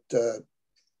it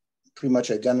pretty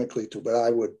much identically to what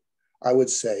I would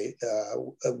say.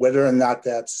 Whether or not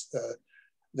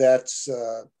that's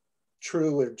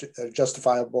true or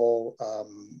justifiable,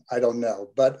 I don't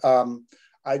know. But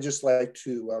I just like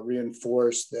to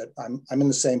reinforce that I'm in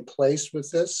the same place with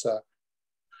this.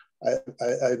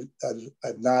 I'm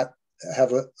not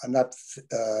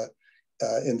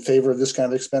in favor of this kind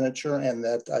of expenditure, and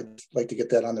that I'd like to get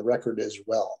that on the record as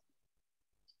well,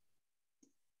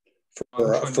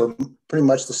 for pretty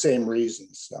much the same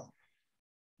reasons. So.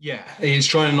 Yeah, it's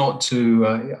trying not to,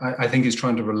 I think it's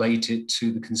trying to relate it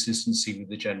to the consistency with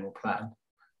the general plan.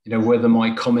 Whether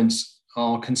my comments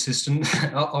are consistent,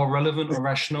 are relevant or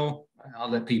rational,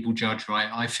 I'll let people judge, right?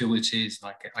 I feel it is.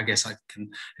 I guess I can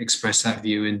express that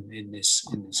view on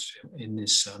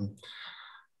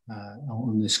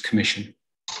this commission.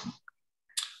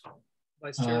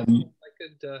 Vice Chair, if I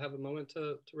could have a moment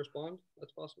to respond, if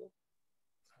that's possible.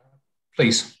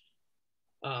 Please.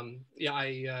 Yeah,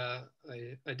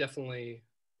 I definitely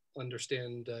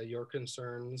understand your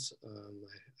concerns.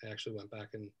 I actually went back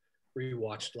and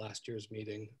rewatched last year's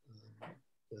meeting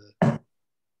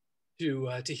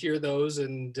to hear those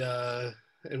and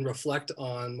reflect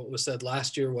on what was said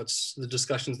last year, what's the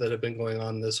discussions that have been going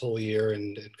on this whole year,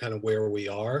 and kind of where we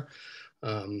are.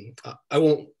 I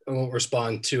won't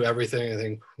respond to everything. I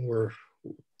think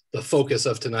the focus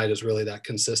of tonight is really that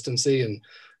consistency, and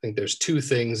I think there's two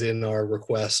things in our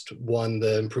request. One,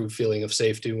 the improved feeling of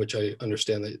safety, which I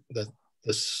understand that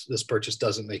this purchase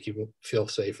doesn't make you feel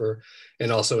safer,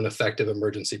 and also an effective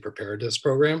emergency preparedness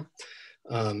program.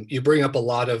 You bring up a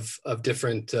lot of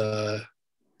different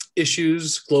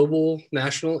issues, global,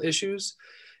 national issues.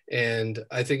 And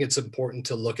I think it's important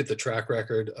to look at the track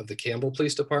record of the Campbell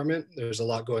Police Department. There's a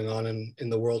lot going on in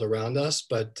the world around us,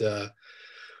 but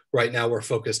right now we're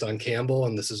focused on Campbell,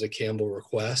 and this is a Campbell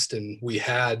request. And we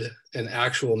had an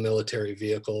actual military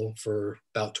vehicle for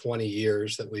about 20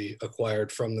 years that we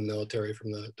acquired from the military,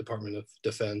 from the Department of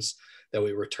Defense, that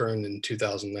we returned in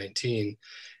 2019.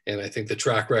 And I think the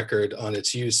track record on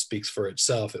its use speaks for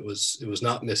itself. It was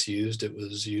not misused. It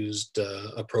was used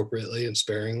appropriately and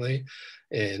sparingly,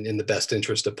 and in the best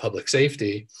interest of public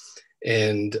safety.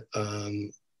 And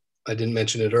I didn't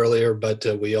mention it earlier, but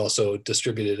we also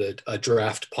distributed a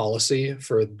draft policy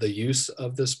for the use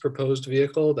of this proposed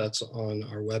vehicle. That's on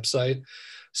our website.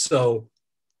 So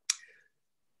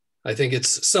I think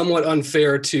it's somewhat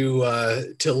unfair to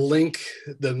link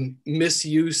the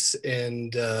misuse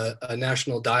and a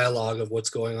national dialogue of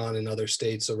what's going on in other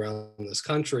states around this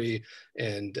country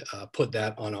and put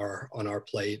that on our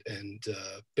plate and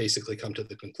basically come to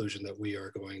the conclusion that we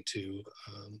are going to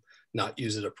not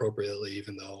use it appropriately,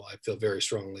 even though I feel very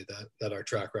strongly that our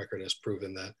track record has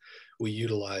proven that we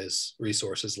utilize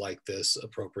resources like this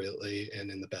appropriately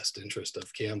and in the best interest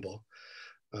of Campbell.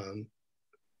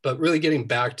 But really getting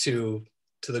back to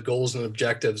the goals and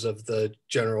objectives of the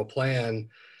general plan,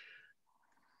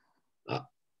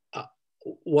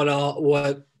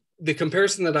 what the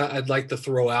comparison that I'd like to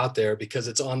throw out there, because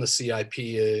it's on the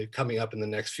CIP coming up in the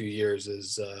next few years,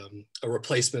 is a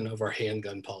replacement of our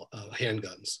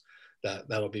handguns.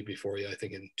 That'll be before you, I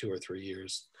think, in 2 or 3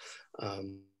 years.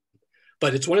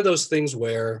 But it's one of those things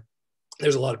where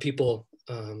there's a lot of people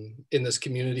in this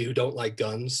community who don't like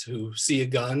guns, who see a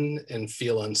gun and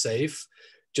feel unsafe.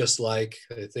 just like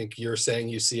I think you're saying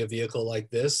you see a vehicle like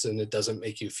this and it doesn't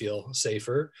make you feel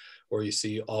safer, or you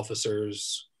see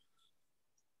officers,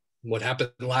 what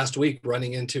happened last week,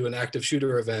 running into an active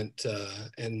shooter event,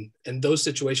 and those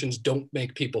situations don't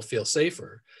make people feel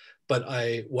safer. But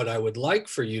what I would like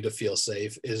for you to feel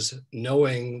safe is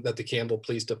knowing that the Campbell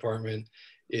Police Department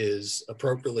is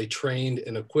appropriately trained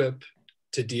and equipped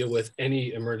to deal with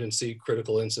any emergency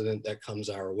critical incident that comes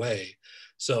our way.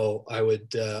 So I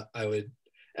would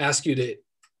ask you to,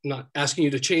 not asking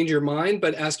you to change your mind,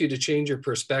 but ask you to change your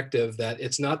perspective that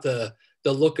it's not the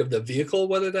look of the vehicle,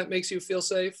 whether that makes you feel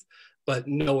safe, but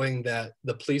knowing that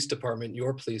the police department,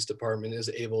 your police department, is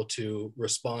able to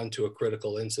respond to a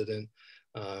critical incident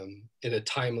in a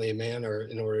timely manner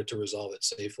in order to resolve it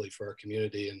safely for our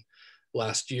community. And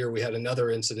last year we had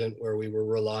another incident where we were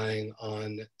relying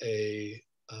on a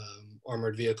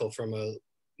armored vehicle from a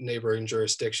neighboring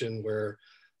jurisdiction where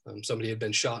somebody had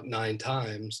been shot 9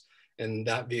 times, and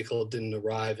that vehicle didn't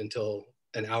arrive until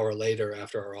an hour later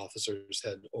after our officers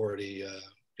had already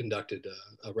conducted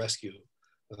a rescue,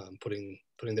 putting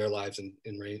their lives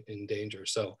in danger.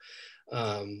 So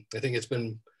I think it's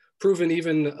been proven,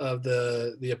 even of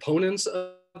the opponents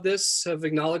of this have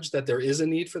acknowledged that there is a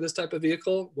need for this type of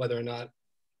vehicle. Whether or not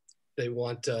they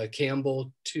want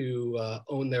Campbell to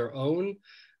own their own,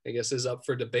 I guess, is up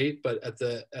for debate. But at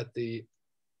the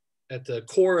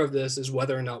core of this is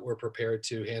whether or not we're prepared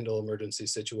to handle emergency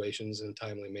situations in a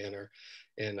timely manner.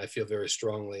 And I feel very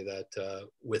strongly that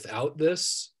without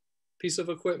this piece of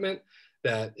equipment,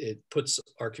 that it puts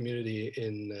our community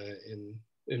in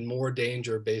more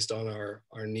danger based on our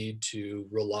need to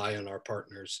rely on our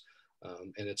partners.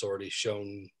 And it's already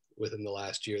shown within the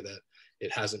last year that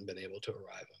it hasn't been able to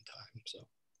arrive on time. So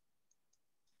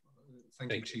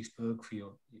thank you, Chief Berg, for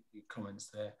your comments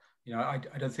there. You know, I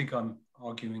don't think I'm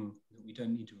arguing that we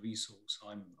don't need a resource.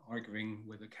 I'm arguing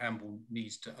whether Campbell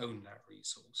needs to own that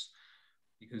resource,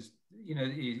 because, you know,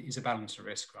 it's a balance of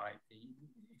risk, right?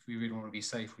 If we really want to be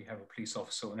safe, we have a police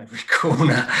officer on every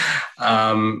corner.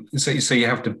 So you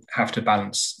have to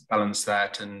balance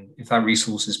that. And if that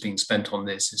resource is being spent on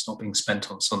this, it's not being spent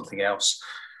on something else.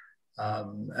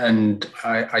 And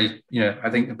I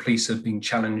think the police have been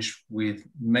challenged with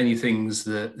many things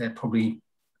that they're probably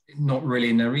not really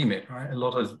in their remit, right? A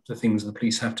lot of the things the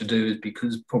police have to do is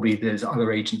because probably there's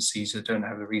other agencies that don't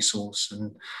have the resource,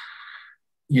 and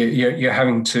you're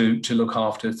having to look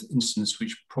after incidents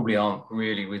which probably aren't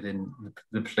really within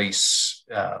the police,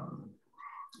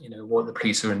 what the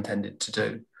police are intended to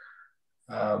do.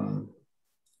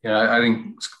 I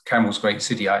think Campbell's a great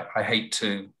city. I hate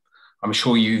to, I'm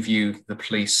sure you view the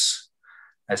police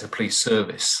as a police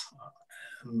service.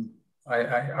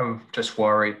 I'm just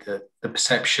worried that the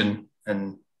perception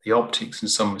and the optics in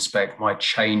some respect might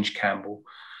change Campbell,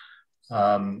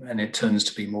 and it turns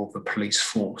to be more of a police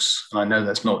force. And I know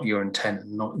that's not your intent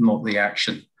and not the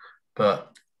action,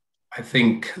 but I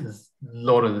think a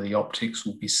lot of the optics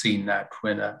will be seen that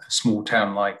when a small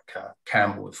town like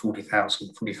Campbell with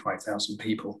 40,000, 45,000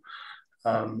 people,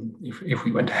 if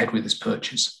we went ahead with this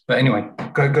purchase. But anyway,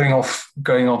 going off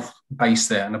base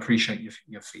there, and appreciate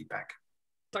your feedback.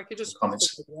 If I could just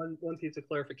one piece of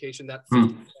clarification, that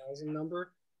 50,000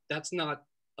 number, that's not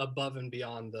above and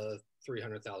beyond the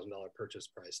 $300,000 purchase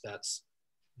price. That's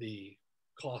the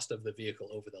cost of the vehicle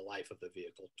over the life of the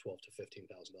vehicle, $12,000 to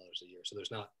 $15,000 a year. So there's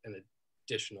not an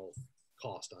additional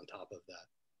cost on top of that.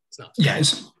 It's not.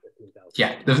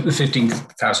 Yeah, the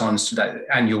 15,000 is today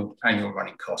annual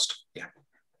running cost. Yeah.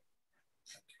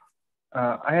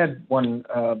 I had one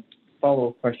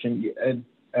follow-up question.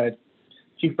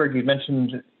 Chief Berg, you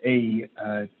mentioned a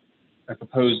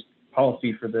proposed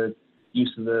policy for the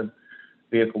use of the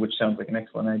vehicle, which sounds like an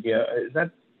excellent idea.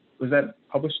 Was that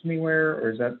published anywhere,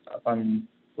 or is that up on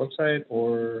the website?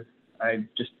 Or I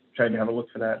just tried to have a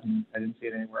look for that and I didn't see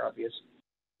it anywhere obvious.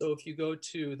 So if you go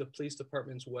to the police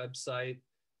department's website,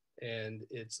 and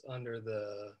it's under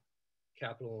the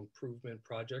capital improvement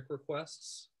project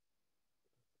requests,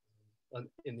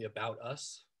 in the About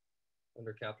Us,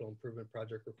 under capital improvement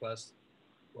project requests,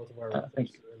 both of our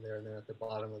requests are in there, and then at the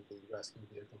bottom of the rescue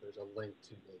vehicle, there's a link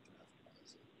to the draft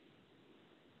policy.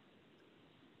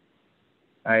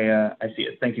 I see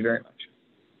it. Thank you very much.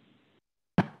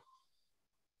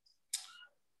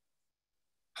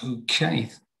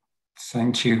 Okay,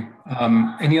 thank you.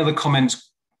 Any other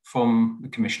comments from the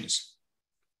commissioners?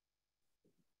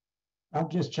 I'll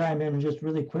just chime in just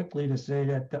really quickly to say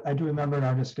that I do remember in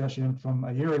our discussion from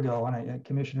a year ago, and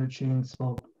Commissioner Ching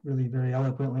spoke really very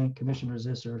eloquently. Commissioner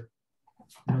Zisser,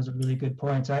 those are really good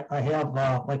points. I have,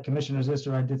 like Commissioner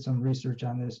Zisser, I did some research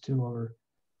on this too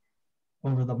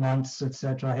over the months,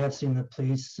 etc. I have seen the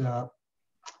police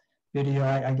video.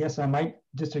 I guess I might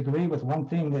disagree with one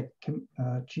thing that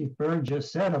Chief Byrd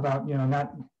just said about,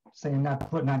 not saying not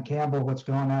putting on Campbell what's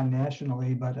going on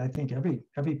nationally, but I think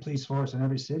every police force in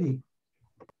every city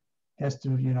has to,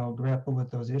 grapple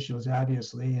with those issues,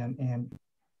 obviously, and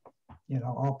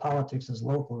all politics is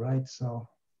local, right? So,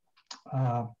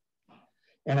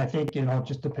 and I think,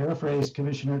 just to paraphrase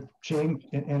Commissioner Ching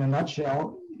in a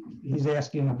nutshell, he's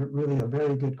asking really a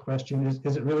very good question.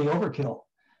 Is it really overkill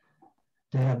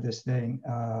to have this thing,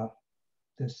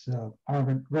 this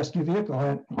armored rescue vehicle?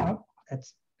 And,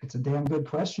 it's a damn good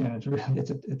question.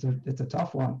 It's a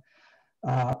tough one.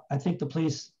 I think the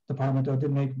police department, though,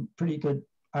 did make pretty good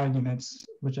arguments,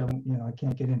 which I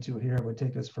can't get into here. It would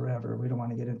take us forever. We don't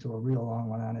want to get into a real long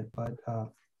one on it, but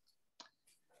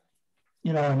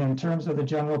and in terms of the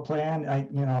general plan,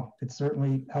 it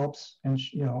certainly helps and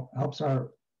helps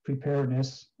our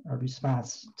preparedness, our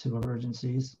response to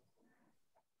emergencies.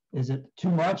 Is it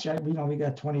too much? We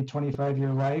got 20,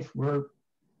 25-year life. We're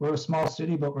a small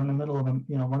city, but we're in the middle of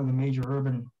one of the major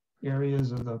urban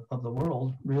areas of the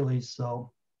world, really.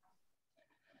 So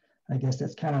I guess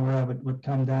that's kind of where I would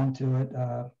come down to it.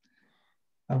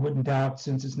 I wouldn't doubt,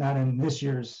 since it's not in this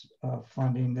year's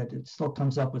funding, that it still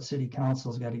comes up with city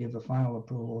council's got to give the final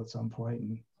approval at some point,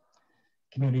 and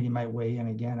community might weigh in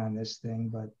again on this thing.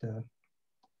 But I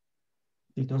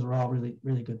think those were all really,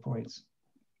 really good points.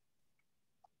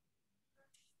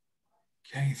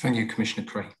 Okay, thank you, Commissioner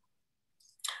Cray.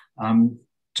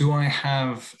 Do I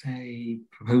have a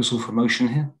proposal for motion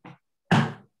here?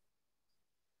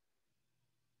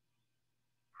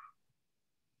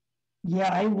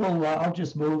 Yeah, I will. I'll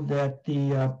just move that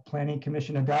the Planning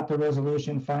Commission adopt a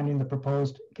resolution finding the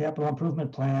proposed capital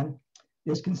improvement plan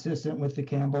is consistent with the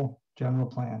Campbell General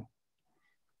Plan.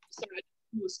 Sorry,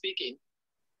 who was speaking?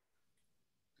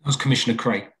 That was Commissioner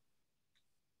Cray.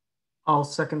 I'll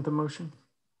second the motion.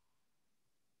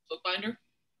 Bookbinder?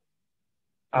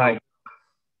 Aye.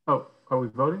 Oh, are we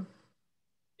voting?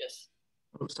 Yes.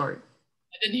 Oh, sorry.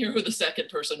 I didn't hear who the second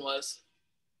person was.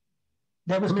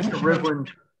 That was Commissioner Rivlin.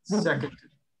 Second.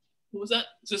 Who was that?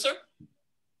 Zisser?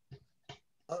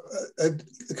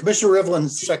 Commissioner Rivlin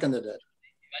seconded it.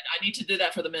 I need to do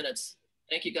that for the minutes.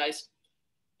 Thank you, guys.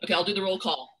 Okay, I'll do the roll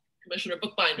call. Commissioner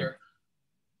Bookbinder.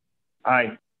 Aye.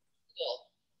 Bill.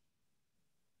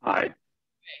 Aye. Okay.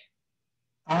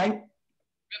 Aye.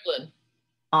 Rivlin.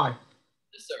 Aye.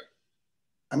 Zisser.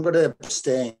 I'm going to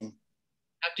abstain.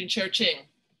 Acting Chair Ching.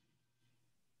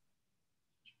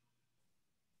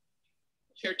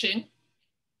 Chair Ching?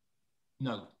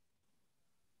 No.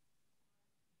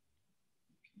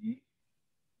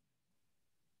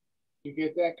 You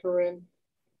get that, Corinne?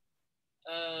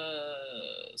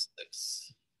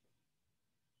 6.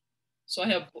 So I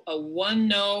have a 1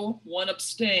 no, 1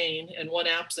 abstain, and 1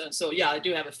 absent. So yeah, I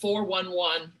do have it 4, 1,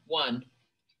 1, 1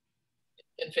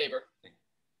 in favor.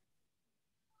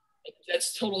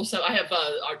 That's total. So I have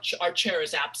our chair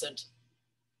is absent.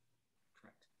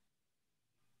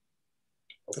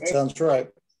 That sounds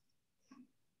right.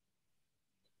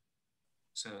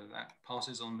 So that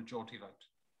passes on majority vote.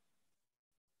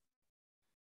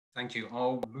 Thank you.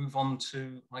 I'll move on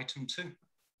to item 2.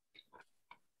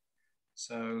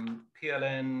 So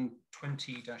PLN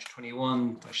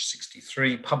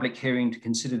 20-21-63, public hearing to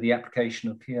consider the application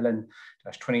of PLN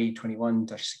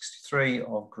 2021-63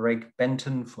 of Greg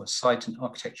Benton for a site and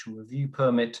architectural review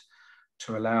permit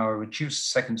to allow a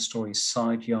reduced second-story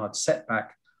side yard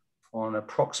setback for an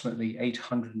approximately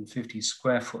 850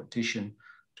 square foot addition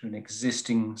to an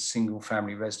existing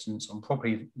single-family residence on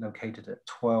property located at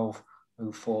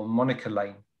 1204 Monica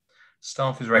Lane.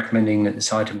 Staff is recommending that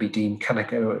this item be deemed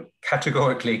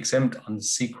categorically exempt under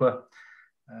SEQA.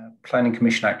 Planning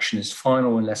Commission action is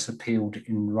final unless appealed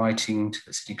in writing to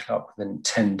the City Clerk within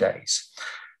 10 days.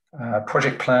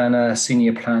 Project Planner,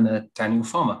 Senior Planner, Daniel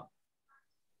Farmer.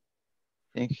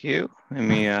 Thank you. Let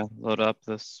me load up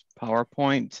this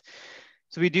PowerPoint.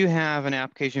 So we do have an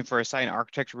application for a site and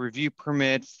architecture review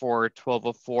permit for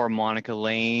 1204 Monica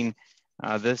Lane.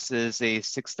 This is a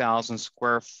 6,000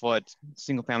 square foot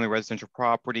single family residential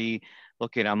property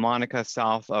located on Monica,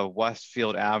 south of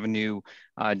Westfield Avenue,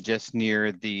 just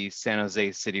near the San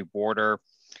Jose city border,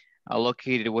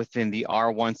 located within the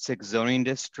R16 zoning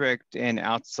district and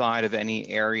outside of any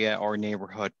area or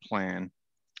neighborhood plan.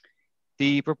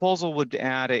 The proposal would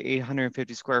add a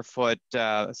 850 square foot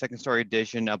second story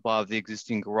addition above the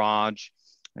existing garage,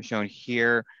 as shown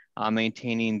here,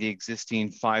 maintaining the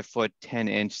existing 5-foot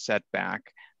 10-inch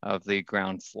setback of the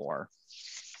ground floor.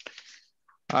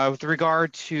 With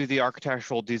regard to the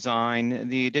architectural design,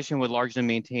 the addition would largely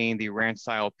maintain the ranch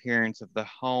style appearance of the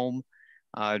home,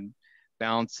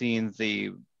 balancing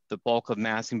the the bulk of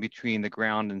massing between the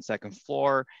ground and second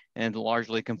floor, and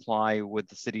largely comply with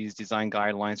the city's design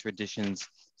guidelines for additions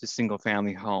to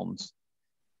single-family homes.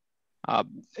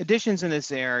 Additions in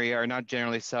this area are not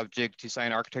generally subject to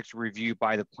site architectural review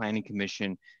by the Planning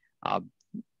Commission.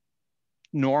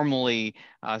 Normally,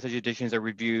 such additions are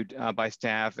reviewed by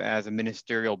staff as a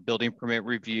ministerial building permit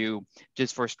review,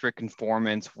 just for strict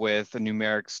conformance with the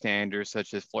numeric standards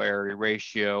such as floor area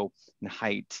ratio and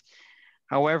height.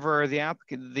 However,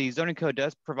 the zoning code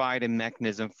does provide a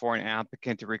mechanism for an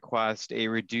applicant to request a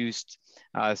reduced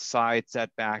side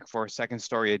setback for a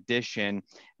second-story addition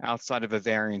outside of a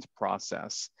variance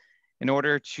process. In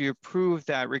order to approve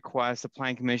that request, the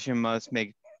Planning Commission must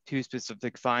make 2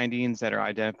 specific findings that are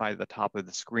identified at the top of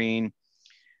the screen.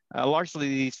 Largely,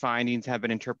 these findings have been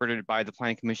interpreted by the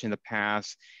Planning Commission in the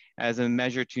past as a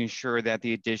measure to ensure that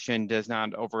the addition does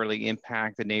not overly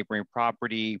impact the neighboring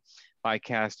property by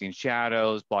casting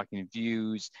shadows, blocking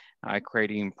views,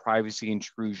 creating privacy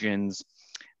intrusions.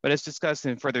 But as discussed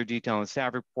in further detail in the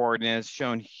staff report, and as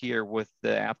shown here with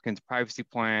the applicant's privacy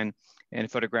plan and a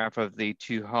photograph of the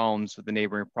 2 homes with the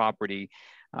neighboring property,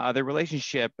 the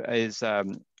relationship is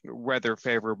rather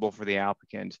favorable for the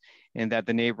applicant in that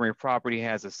the neighboring property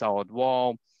has a solid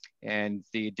wall, and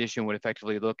the addition would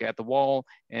effectively look at the wall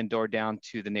and door down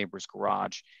to the neighbor's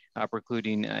garage,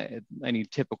 precluding any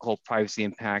typical privacy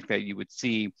impact that you would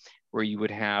see where you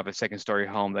would have a second-story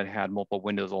home that had multiple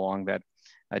windows along that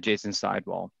adjacent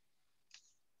sidewall.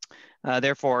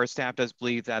 Therefore, staff does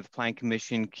believe that the Planning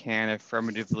Commission can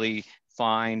affirmatively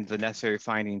find the necessary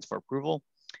findings for approval,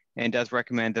 and does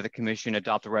recommend that the Commission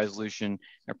adopt a resolution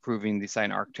approving the site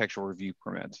and architectural review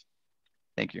permit.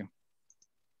 Thank you.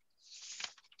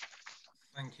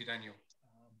 Thank you, Daniel.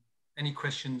 Any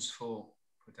questions for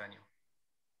Daniel?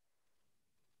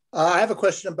 I have a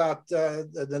question about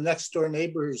the next door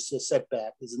neighbor's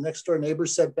setback. Is the next door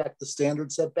neighbor's setback the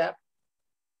standard setback?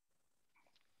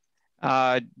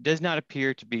 Does not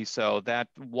appear to be so. That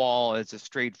wall is a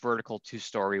straight vertical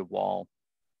 2-story wall.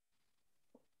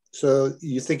 So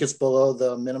you think it's below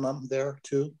the minimum there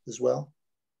too, as well?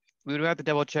 We would have to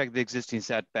double check the existing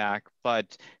setback,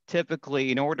 but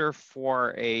typically in order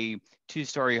for a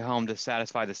 2-story home to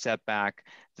satisfy the setback,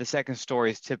 the second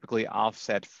story is typically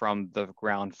offset from the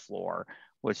ground floor,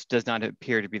 which does not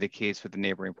appear to be the case with the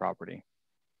neighboring property.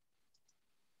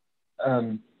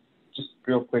 Just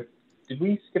real quick, did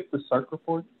we skip the SARC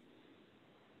report?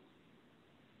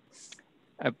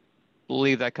 I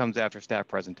believe that comes after staff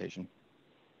presentation.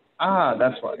 Ah,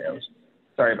 that's why I was,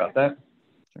 sorry about that.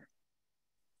 Sure.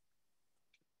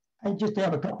 I just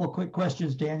have a couple of quick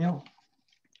questions, Daniel.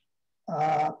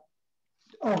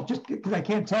 Just because I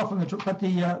can't tell from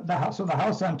the house, so the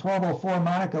house on 1204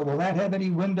 Monica, will that have any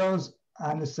windows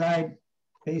on the side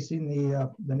facing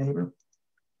the neighbor?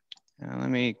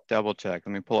 Let me double check.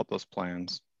 Let me pull up those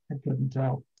plans. I couldn't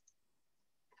tell.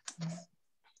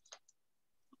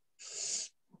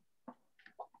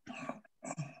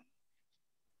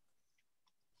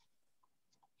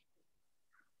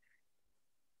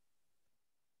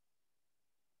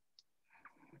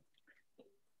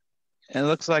 It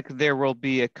looks like there will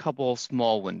be a couple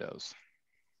small windows.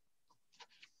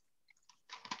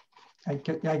 I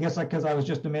guess because I was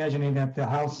just imagining that the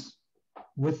house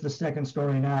with the second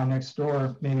story now next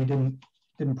door maybe didn't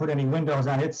put any windows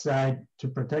on its side to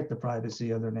protect the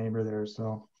privacy of their neighbor there.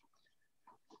 So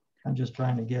I'm just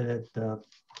trying to get at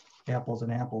apples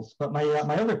and apples. But my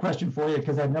other question for you,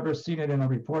 because I've never seen it in a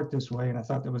report this way, and I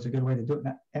thought that was a good way to do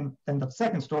it. And the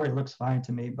second story looks fine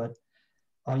to me, but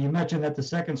you mentioned that the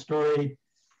second story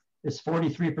is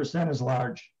 43% as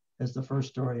large as the first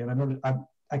story. And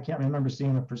I can't remember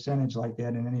seeing a percentage like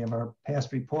that in any of our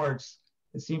past reports.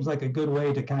 It seems like a good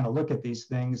way to kind of look at these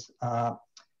things.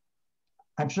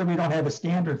 I'm sure we don't have a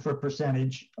standard for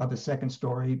percentage of the second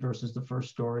story versus the first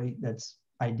story. That's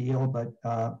ideal, but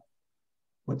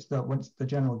what's the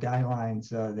general guidelines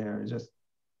there? Is just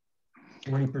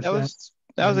 40%?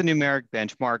 That was a numeric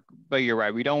benchmark, but you're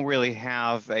right. We don't really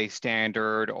have a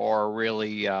standard or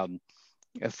really a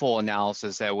full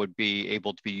analysis that would be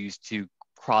able to be used to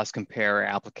cross-compare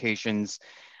applications.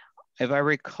 If I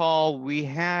recall, we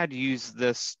had used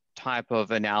this type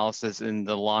of analysis in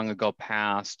the long ago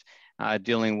past,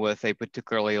 dealing with a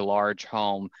particularly large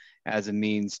home as a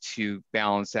means to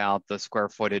balance out the square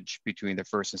footage between the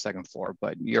first and second floor.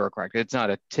 But you're correct, it's not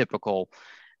a typical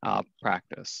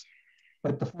practice.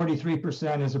 But the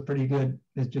 43%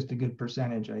 is just a good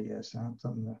percentage, I guess.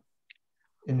 Something that,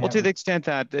 well, to the extent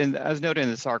that, and as noted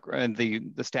in the SARC and the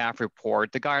staff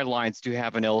report, the guidelines do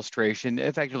have an illustration.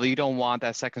 Effectively, you don't want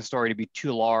that second story to be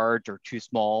too large or too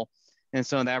small. And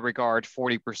so in that regard,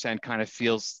 40% kind of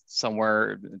feels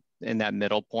somewhere in that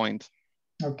middle point.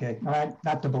 Okay, all right,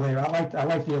 not to belabor. I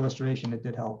like the illustration. It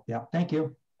did help. Yeah, thank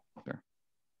you. Sure.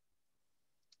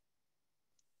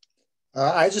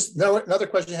 I just know another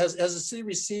question: Has the city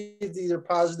received either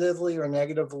positively or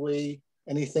negatively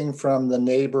anything from the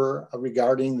neighbor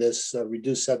regarding this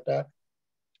reduced setback?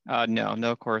 No,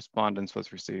 no correspondence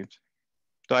was received.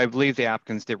 So I believe the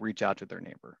applicants did reach out to their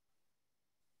neighbor.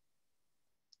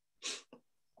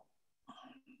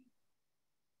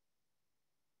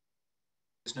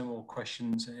 There's no more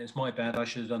questions. It's my bad. I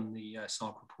should have done the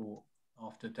SARC report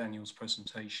after Daniel's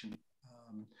presentation.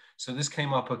 So this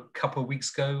came up a couple of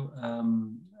weeks ago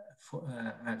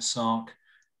at SARC.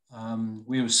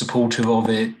 We were supportive of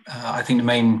it. I think the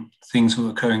main things that were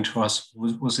occurring to us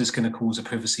was this going to cause a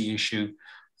privacy issue?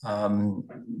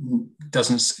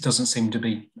 Doesn't seem to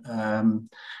be.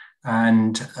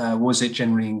 Was it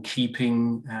generally in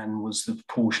keeping, and was the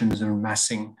proportions and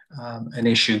massing an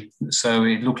issue? So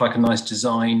it looked like a nice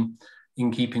design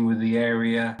in keeping with the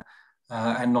area,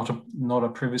 and not a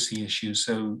privacy issue.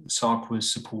 So SARC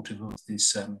was supportive of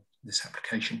this this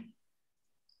application.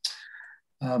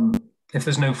 If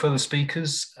there's no further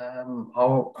speakers,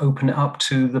 I'll open it up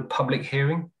to the public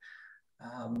hearing.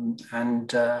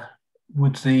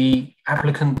 Would the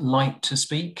applicant like to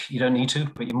speak? You don't need to,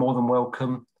 but you're more than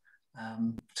welcome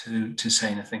to say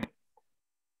anything.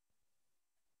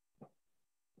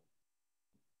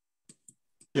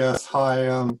 Yes, hi.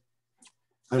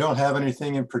 I don't have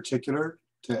anything in particular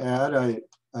to add.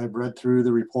 I've read through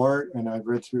the report and I've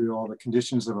read through all the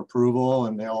conditions of approval,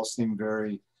 and they all seem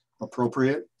very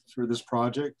appropriate for this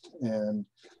project. And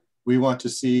we want to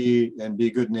see and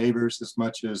be good neighbors as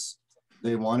much as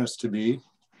they want us to be.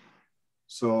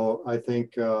 So I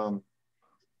think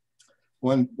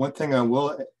one thing I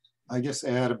will, I guess,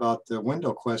 add about the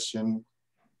window question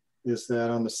is that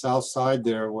on the south side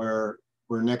there, where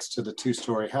we're next to the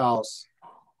two-story house,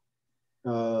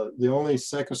 the only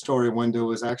second-story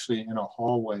window is actually in a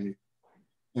hallway,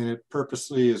 and it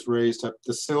purposely is raised up.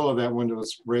 The sill of that window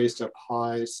is raised up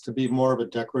high to be more of a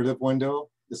decorative window.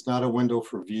 It's not a window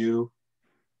for view,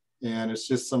 and it's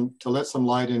just to let some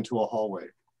light into a hallway.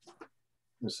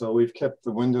 And so we've kept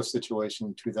the window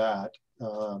situation to that.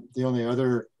 The only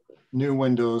other new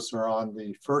windows are on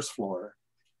the first floor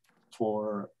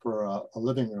for a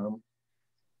living room.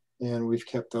 And we've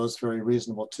kept those very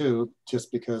reasonable too,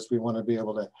 just because we want to be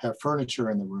able to have furniture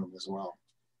in the room as well.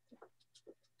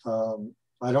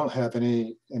 I don't have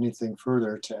anything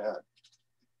further to add.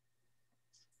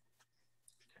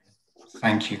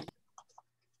 Thank you.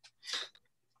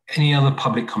 Any other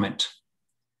public comment?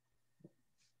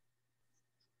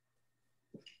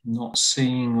 Not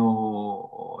seeing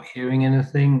or hearing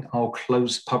anything, I'll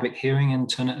close the public hearing and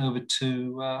turn it over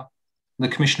to the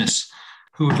commissioners.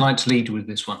 Who would like to lead with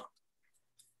this one?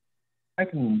 I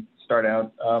can start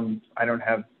out. I don't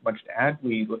have much to add.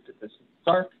 We looked at this at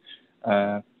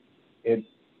SARC. It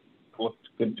looked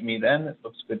good to me then. It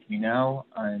looks good to me now.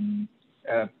 Any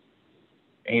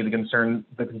of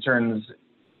the concerns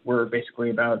were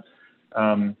basically about,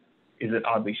 is it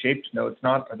oddly shaped? No, it's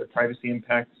not. Are there privacy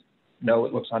impacts? No,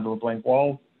 it looks onto a blank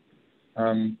wall.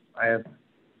 I'm fine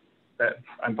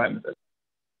with it.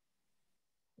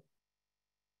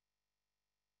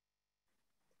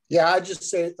 Yeah, I just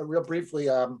say real briefly,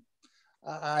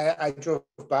 I drove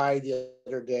by the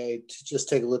other day to just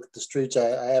take a look at the streets.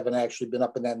 I haven't actually been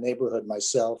up in that neighborhood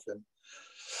myself,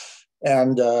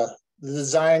 and the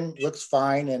design looks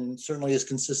fine and certainly is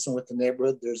consistent with the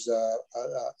neighborhood. There's a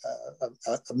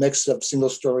mix of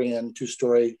single-story and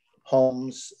two-story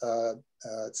homes.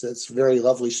 It's a very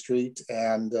lovely street,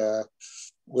 and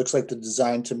looks like the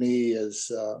design to me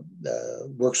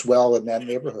works well in that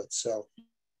neighborhood. So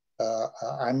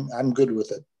I'm good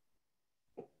with it.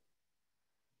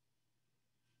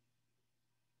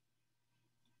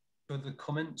 Further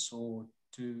comments, or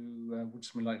would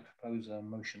someone like to propose a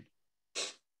motion?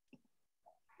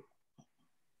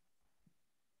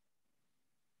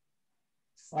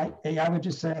 I would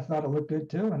just say I thought it looked good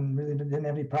too, and really didn't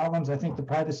have any problems. I think the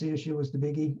privacy issue was the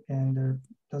biggie, and there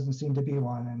doesn't seem to be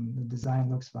one, and the design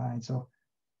looks fine. So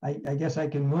I guess I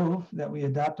can move that we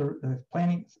adopt the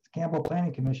Campbell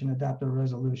Planning Commission adopt a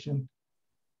resolution.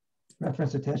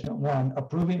 Reference attachment 1,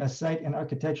 approving a site and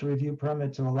architectural review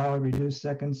permit to allow a reduced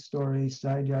second-story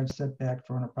side yard setback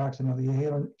for an approximately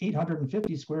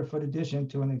 850 square foot addition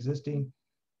to an existing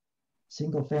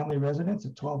single-family residence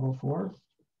at 1204.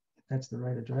 That's the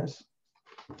right address.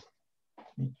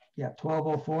 Yeah,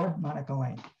 1204 Monica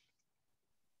Lane.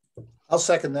 I'll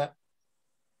second that.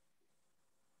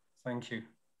 Thank you.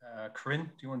 Corinne,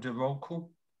 do you want to do a roll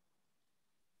call?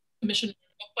 Commissioner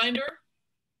Buchbinder,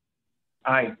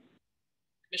 Aye.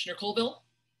 Commissioner Colville,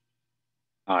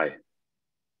 Aye.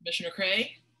 Commissioner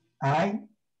Cray, Aye.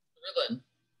 Ridlin,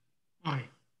 Aye.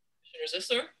 Commissioner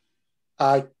Zisser,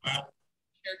 Aye.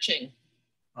 Chair Ching.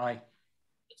 Aye.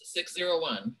 It's a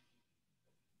 6-0-1.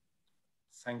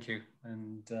 Thank you.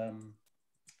 And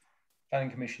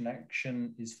Planning Commission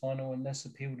action is final unless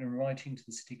appealed in writing to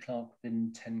the City Clerk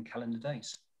within 10 calendar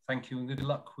days. Thank you and good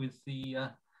luck with the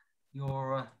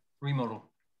your remodel.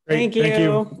 Great. Thank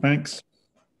you. Thanks.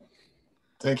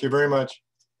 Thank you very much.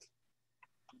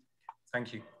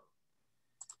 Thank you.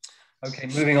 Okay,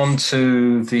 moving on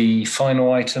to the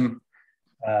final item,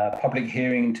 public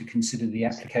hearing to consider the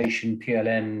application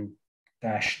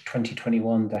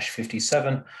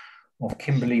PLN-2021-57 of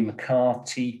Kimberly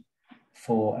McCarty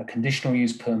for a conditional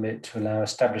use permit to allow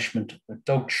establishment of a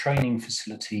dog training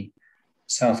facility,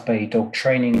 South Bay Dog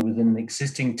Training, within an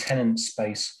existing tenant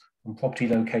space on property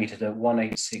located at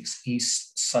 186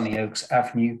 East Sunny Oaks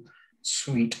Avenue,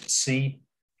 Suite C.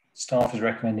 Staff is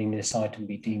recommending this item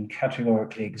be deemed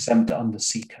categorically exempt under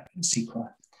SEQRA.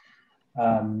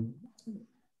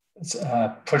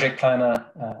 Project planner,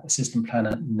 assistant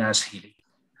planner, Naz Healy.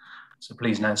 So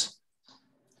please, Naz.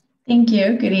 Thank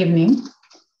you. Good evening.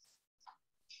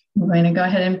 I'm going to go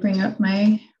ahead and bring up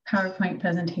my PowerPoint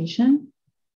presentation.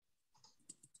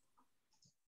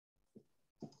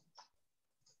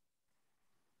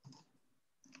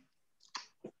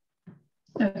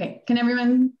 Okay, can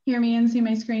everyone hear me and see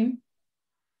my screen?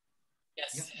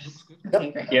 Yes.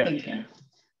 Okay, great. Thank you.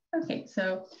 Okay,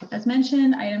 so as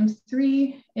mentioned, item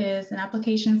 3 is an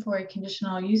application for a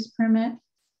conditional use permit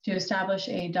to establish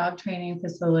a dog training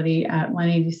facility at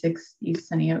 186 East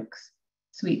Sunny Oaks,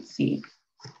 Suite C.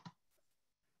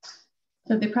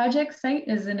 So the project site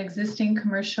is an existing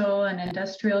commercial and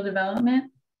industrial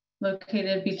development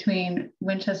located between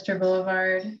Winchester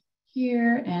Boulevard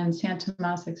here and Santa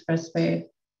Mouse Expressway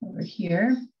over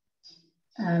here.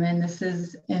 And this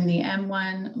is in the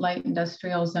M1 Light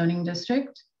Industrial Zoning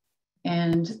District.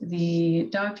 And the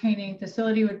dog training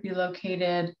facility would be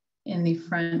located in the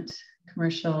front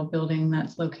commercial building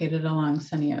that's located along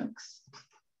Sunny Oaks.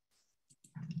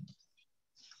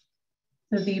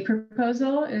 So the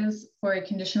proposal is for a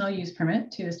conditional use permit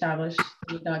to establish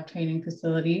the dog training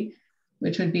facility,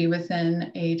 which would be within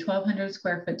a 1,200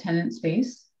 square foot tenant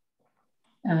space.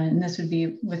 And this would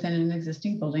be within an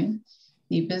existing building.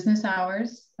 The business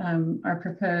hours are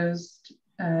proposed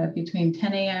between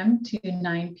 10 a.m. to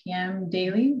 9 p.m.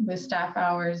 daily, with staff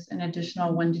hours an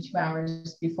additional 1 to 2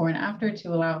 hours before and after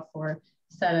to allow for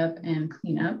setup and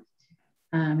cleanup.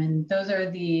 And those are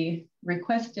the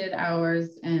requested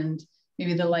hours and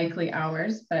maybe the likely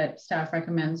hours, but staff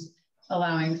recommends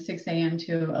allowing 6 a.m.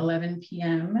 to 11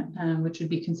 p.m., which would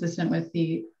be consistent with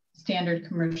the standard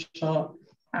commercial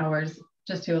hours,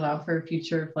 just to allow for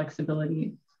future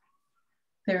flexibility.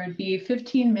 There would be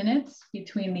 15 minutes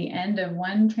between the end of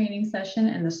one training session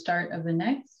and the start of the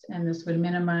next, and this would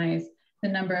minimize the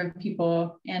number of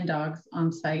people and dogs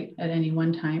on site at any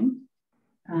one time.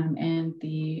 And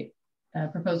the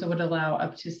proposal would allow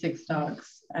up to 6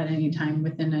 dogs at any time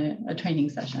within a training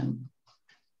session.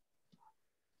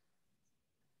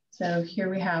 So here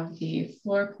we have the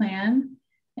floor plan,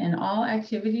 and all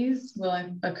activities will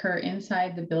occur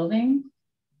inside the building,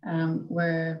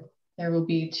 where there will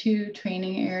be 2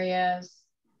 training areas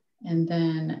and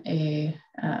then a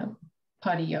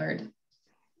potty yard.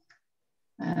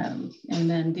 And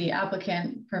then the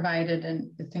applicant provided,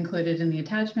 and it's included in the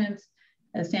attachments,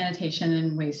 a sanitation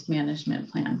and waste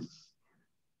management plan.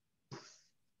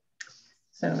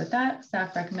 So with that,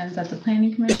 staff recommends that the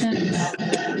Planning Commission adopt the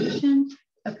resolution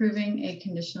approving a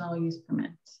conditional use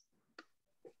permit.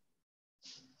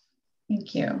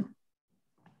 Thank you.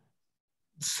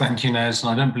 Thank you, Naz.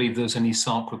 And I don't believe there's any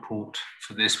SARC report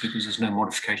for this because there's no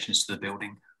modifications to the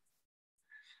building.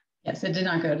 Yes, it did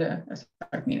not go to a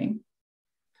SARC meeting.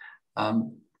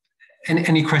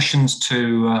 Any questions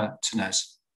to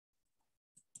Naz?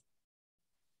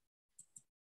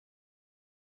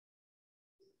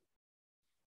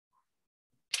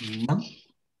 No.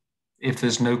 If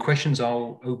there's no questions,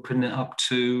 I'll open it up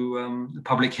to the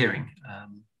public hearing.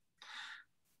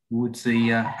 Would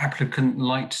the applicant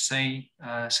like to say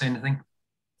anything?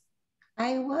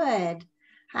 I would.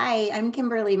 Hi, I'm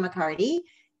Kimberly McCarty,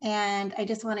 and I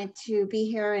just wanted to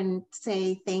be here and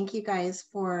say thank you guys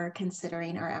for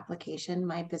considering our application.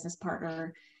 My business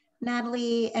partner,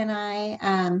 Natalie, and I,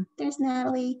 there's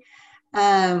Natalie.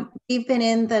 We've been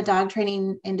in the dog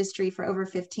training industry for over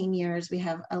 15 years. We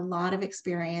have a lot of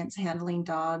experience handling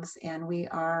dogs, and we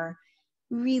are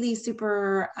really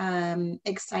super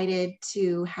excited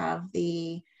to have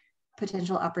the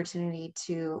potential opportunity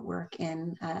to work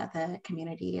in the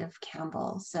community of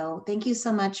Campbell. So thank you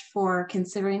so much for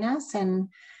considering us. And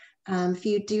if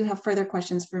you do have further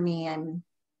questions for me, I'm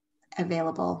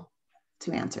available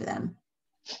to answer them.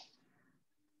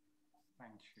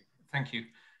 Thank you.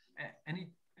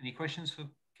 Any questions for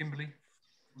Kimberly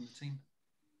from the team?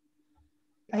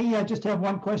 I just have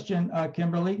one question,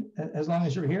 Kimberly, as long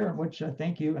as you're here, which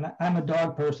thank you. And I'm a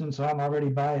dog person, so I'm already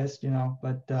biased, you know,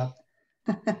 but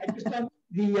I just have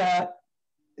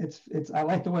I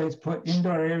like the way it's put,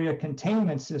 indoor area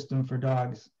containment system for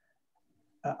dogs.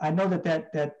 I know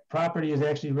that property is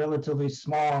actually relatively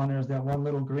small, and there's that one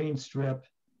little green strip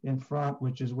in front,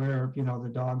 which is where, you know, the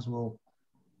dogs will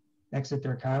exit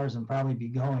their cars and probably be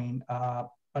going.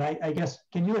 But I guess,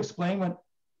 can you explain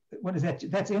what is that?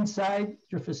 That's inside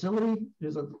your facility?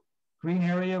 There's a green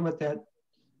area with that,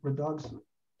 where dogs.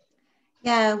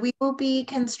 Yeah, we will be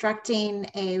constructing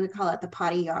we call it the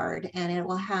potty yard, and it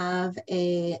will have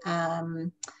a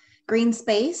green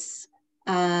space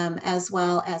as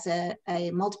well as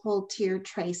a multiple tier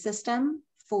tray system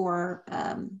for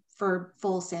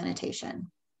full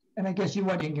sanitation. And I guess you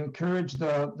want to encourage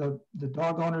the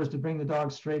dog owners to bring the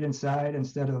dogs straight inside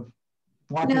instead of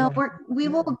walking. No, we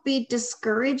will be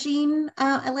discouraging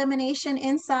elimination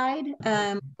inside,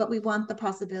 but we want the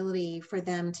possibility for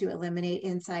them to eliminate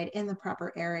inside in the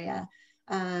proper area.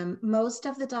 Most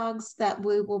of the dogs that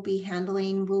we will be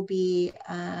handling will be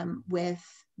with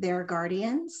their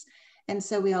guardians. And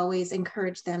so we always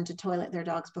encourage them to toilet their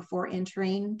dogs before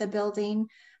entering the building.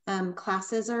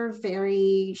 Classes are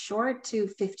very short, to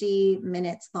 50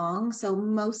 minutes long. So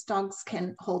most dogs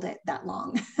can hold it that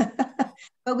long.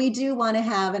 But we do want to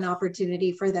have an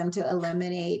opportunity for them to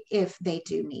eliminate if they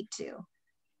do need to.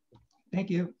 Thank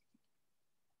you.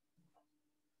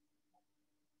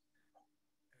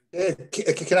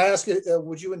 Can I ask you,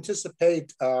 would you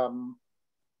anticipate, I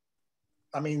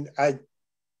mean,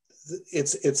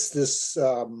 it's this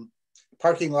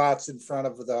parking lots in front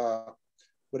of the,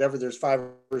 whatever, there's 5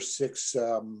 or 6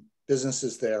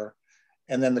 businesses there,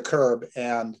 and then the curb.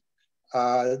 And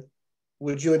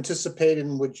would you anticipate,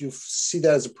 and would you see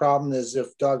that as a problem, as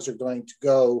if dogs are going to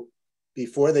go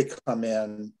before they come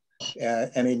in,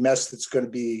 any mess that's going to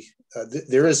be,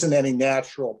 there isn't any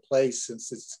natural place,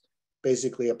 since it's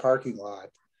basically a parking lot,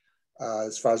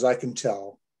 as far as I can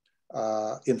tell,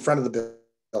 in front of the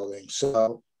building.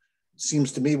 So it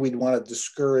seems to me we'd want to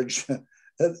discourage,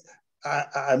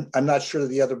 I'm not sure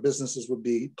the other businesses would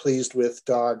be pleased with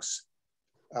dogs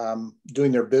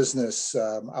doing their business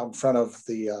out in front of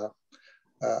the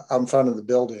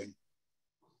building.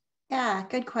 Yeah,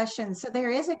 good question. So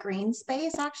there is a green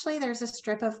space. Actually, there's a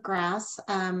strip of grass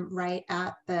right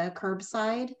at the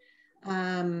curbside.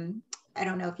 I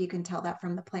don't know if you can tell that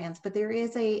from the plans, but there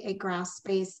is a grass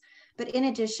space. But in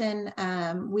addition,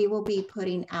 we will be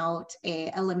putting out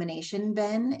a elimination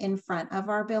bin in front of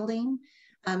our building,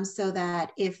 so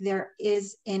that if there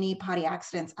is any potty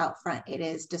accidents out front, it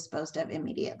is disposed of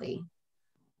immediately.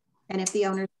 And if the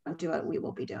owners don't do it, we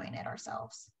will be doing it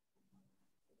ourselves.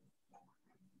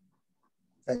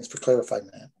 Thanks for clarifying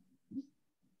that.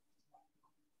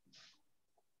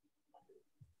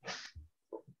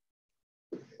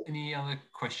 Any other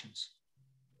questions?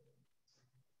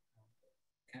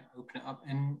 Okay, open it up.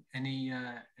 And any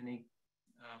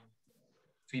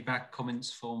feedback,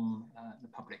 comments from the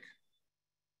public?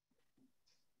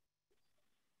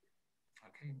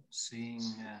 Okay,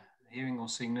 hearing or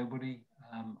seeing nobody,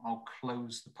 I'll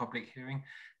close the public hearing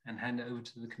and hand it over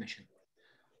to the Commission.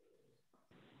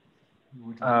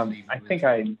 I think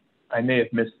I may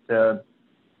have missed,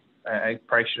 I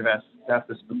probably should have asked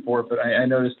this before, but I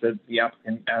noticed that the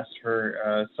applicant asked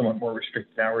for somewhat more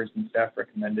restricted hours than staff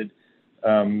recommended.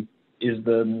 Is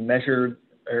the measure,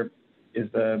 or is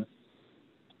the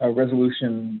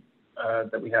resolution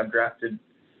that we have drafted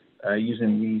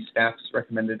using the staff's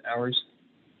recommended hours?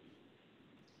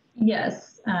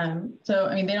 Yes. So,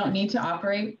 I mean, they don't need to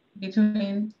operate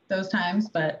between those times,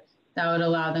 but that would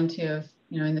allow them to, if,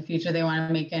 you know, in the future they want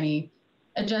to make any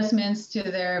adjustments to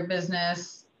their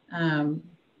business,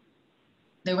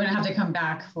 they wouldn't have to come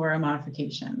back for a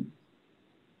modification,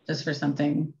 just for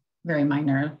something very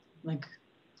minor, like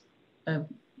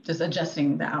just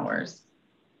adjusting the hours.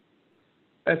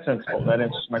 That's sensible. That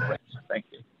answers my question. Thank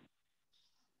you.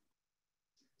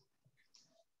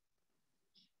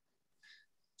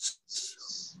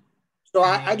 So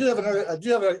I do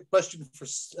have a question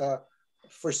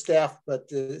for staff, but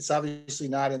it's obviously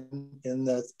not in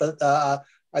the. But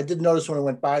I did notice when I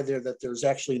went by there that there's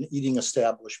actually an eating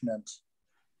establishment.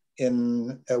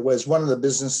 Was one of the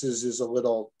businesses is a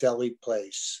little deli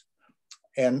place,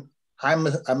 and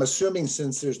I'm assuming,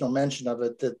 since there's no mention of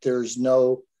it, that there's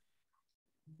no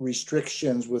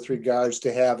restrictions with regards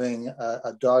to having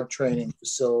a dog training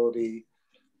facility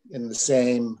in the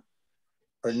same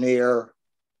or near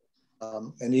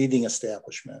an eating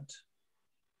establishment.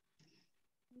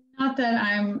 Not that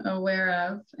I'm aware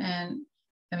of. And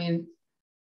I mean,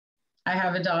 I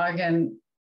have a dog, and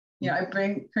I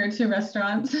bring her to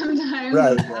restaurants sometimes,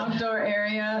 right, in the outdoor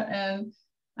area. And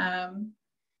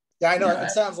yeah, I know it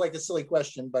sounds like a silly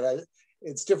question, but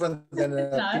it's different than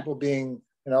people being,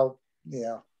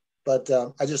 but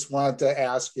I just wanted to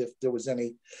ask if there was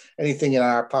anything in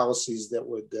our policies that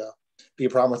would be a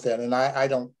problem with that. And I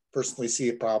don't personally see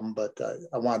a problem, but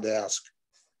I wanted to ask.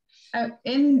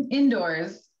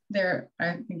 Indoors, there,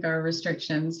 I think, are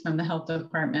restrictions from the health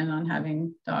department on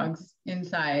having dogs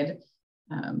inside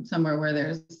somewhere where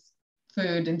there's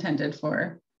food intended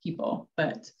for people,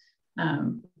 but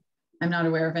I'm not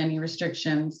aware of any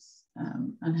restrictions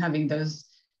on having those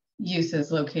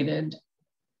uses located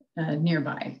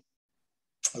nearby.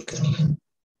 Okay.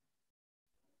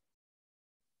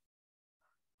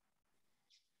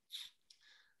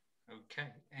 Okay.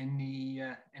 Any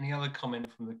other comment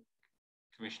from the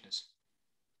commissioners?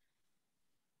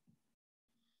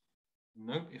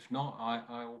 No. If not,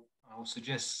 I'll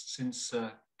suggest, since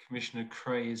Commissioner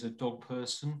Cray is a dog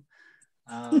person,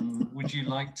 would you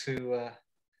like to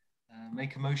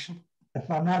make a motion? If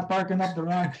I'm not barking up the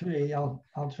wrong tree, I'll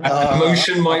try.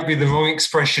 Motion might be the wrong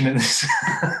expression in this.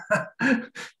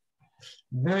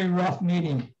 Very rough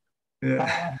meeting.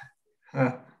 Yeah.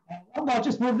 I'll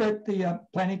just move that the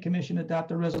Planning Commission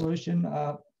adopt a resolution,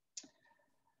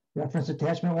 reference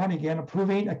attachment 1 again,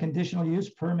 approving a conditional use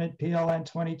permit PLN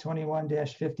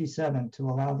 2021-57 to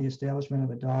allow the establishment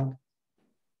of a dog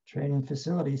training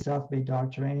facility, South Bay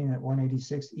Dog Training at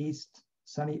 186 East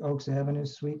Sunny Oaks Avenue,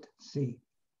 Suite C.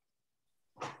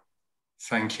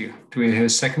 Thank you. Do we hear a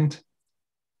second?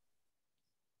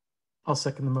 I'll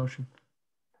second the motion.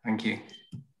 Thank you.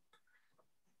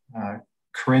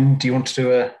 Corinne, do you want to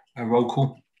do a roll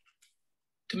call?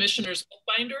 Commissioners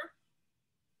Bookbinder?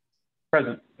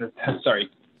 Present. Sorry.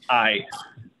 Aye.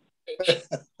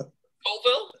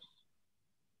 Colville?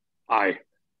 Aye.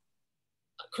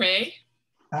 Cray?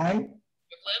 Aye.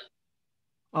 Strickland?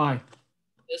 Aye.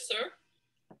 Visser?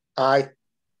 Aye.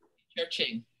 Chair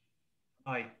Ching?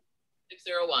 Aye.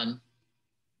 601.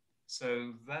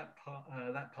 So that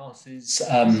passes.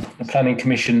 The Planning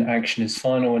Commission action is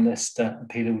final unless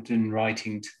appealed in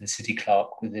writing to the City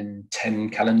Clerk within 10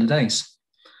 calendar days.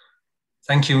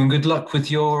 Thank you and good luck with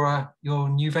your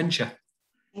new venture.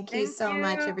 Thank you so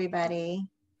much, everybody.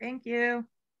 Thank you.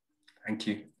 Thank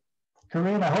you.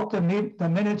 Corinne, I hope the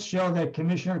minutes show that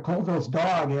Commissioner Colville's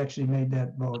dog actually made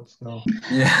that vote. So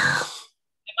yeah, I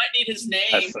might need his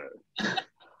name.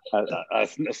 I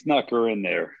snuck her in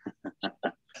there.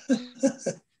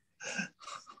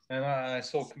 And I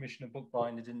saw Commissioner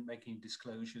Bookbinder didn't make any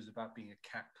disclosures about being a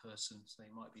cat person, so he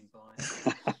might have been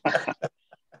buying.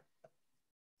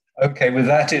 Okay, with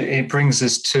that, it brings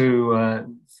us to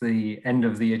the end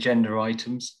of the agenda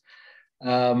items.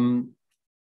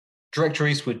 Director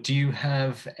Eastwood, do you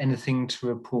have anything to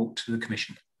report to the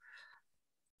Commission?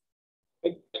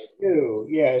 I do,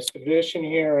 yes. The addition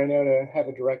here, I know to have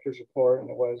a director's report, and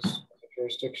it was the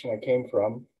jurisdiction I came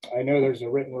from. I know there's a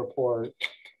written report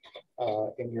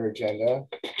in your agenda,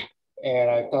 and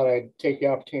I thought I'd take the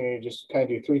opportunity to just kind of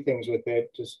do three things with it.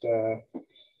 Just,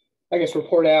 I guess,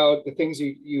 report out the things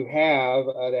you have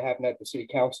that happened at the City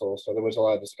Council. So there was a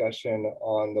lot of discussion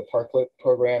on the Parklet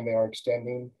program. They are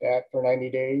extending that for 90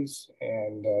 days,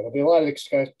 and there'll be a lot of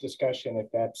discussion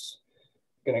if that's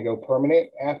going to go permanent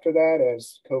after that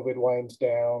as COVID winds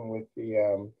down with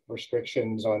the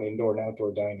restrictions on indoor and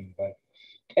outdoor dining. But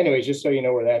anyways, just so you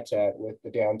know where that's at with the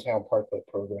downtown Parklet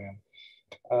program.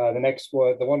 The next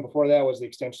one, the one before that, was the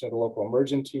extension of the local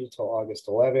emergency till August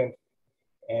 11th.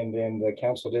 And then the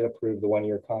council did approve the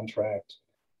 1-year contract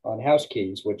on house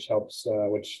keys, which helps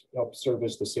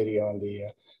service the city on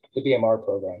the BMR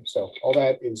program. So all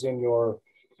that is in your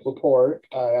report.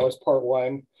 That was part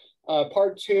one.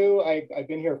 Part two, I've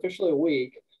been here officially a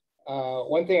week.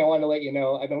 One thing I want to let you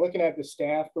know, I've been looking at the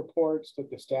staff reports that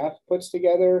the staff puts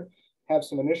together, have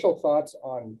some initial thoughts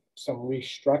on some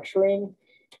restructuring.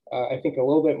 I think a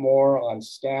little bit more on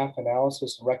staff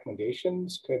analysis and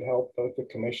recommendations could help both the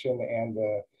commission and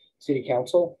the city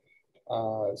council.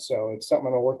 So it's something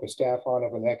I'm gonna work with staff on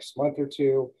over the next month or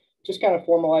two, just kind of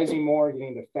formalizing more,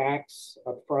 getting the facts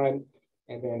up front,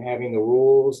 and then having the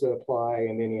rules that apply,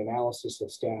 and then the analysis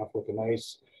of staff with a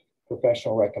nice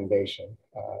professional recommendation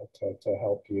to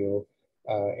help you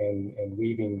and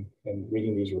weaving and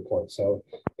reading these reports. So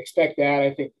expect that.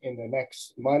 I think in the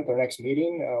next month or next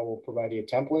meeting, we'll provide you a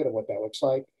template of what that looks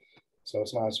like. So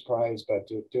it's not a surprise, but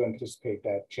do anticipate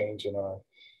that change in our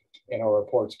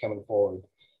reports coming forward.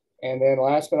 And then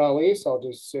last but not least, I'll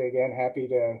just say again, happy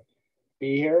to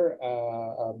be here.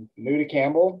 I'm new to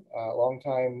Campbell,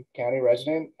 longtime county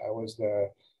resident. I was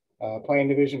the planning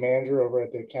division manager over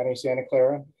at the County of Santa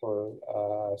Clara for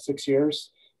 6 years.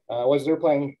 Was their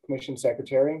planning commission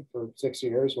secretary for 6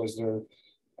 years, was their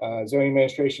zoning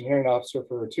administration hearing officer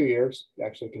for 2 years,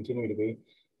 actually continue to be.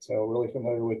 So really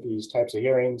familiar with these types of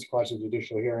hearings,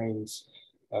 quasi-judicial hearings,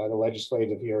 the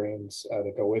legislative hearings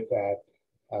that go with that.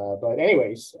 But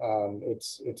anyways,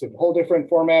 it's a whole different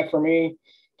format for me.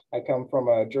 I come from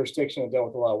a jurisdiction that dealt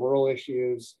with a lot of rural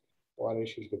issues, a lot of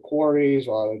issues with quarries,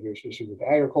 a lot of issues with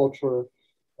agriculture,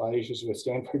 a lot of issues with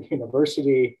Stanford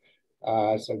University.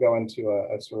 So go into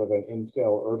a sort of an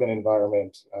infill urban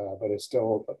environment, but it's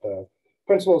still the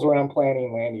principles around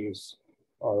planning land use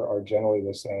are generally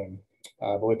the same.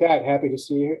 But with that, happy to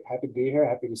see you, happy to be here,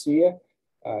 happy to see you.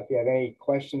 If you have any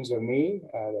questions of me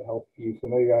to help you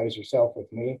familiarize yourself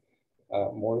with me,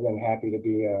 more than happy to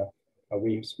be a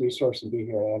resource and be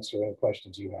here and answer any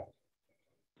questions you have.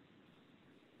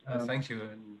 Thank you,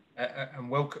 and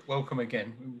welcome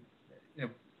again. You know,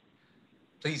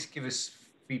 please give us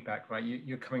feedback. Right,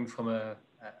 you're coming from a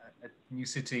new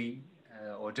city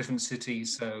or a different city,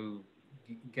 so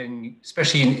getting,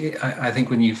 especially I think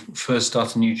when you first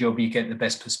start a new job, you get the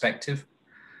best perspective.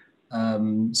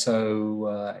 So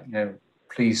you know,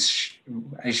 please,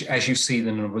 as you see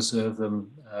them and observe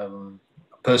them.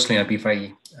 Personally, I'd be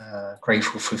very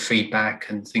grateful for feedback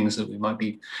and things that we might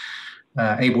be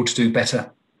able to do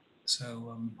better.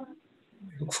 So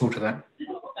look forward to that.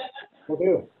 Will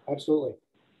do, absolutely.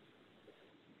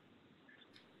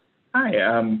 Hi,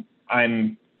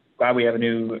 I'm glad we have a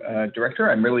new director.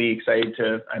 I'm really excited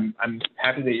to, I'm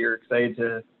happy that you're excited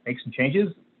to make some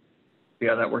changes, see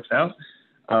how that works out.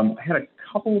 I had a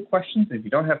couple of questions. If you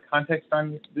don't have context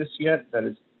on this yet, that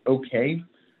is okay.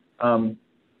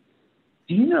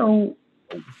 Do you know,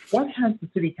 what has the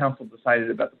City Council decided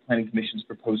about the Planning Commission's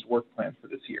proposed work plan for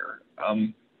this year?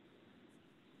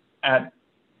 At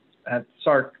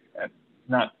SARC,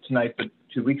 not tonight, but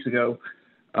 2 weeks ago,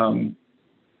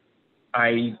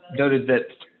 I noted that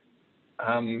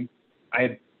I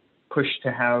had pushed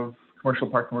to have commercial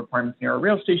parking requirements near our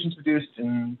rail stations reduced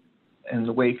in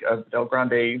the wake of Del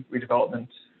Grande redevelopment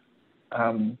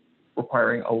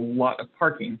requiring a lot of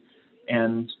parking.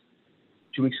 And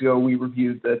 2 weeks ago, we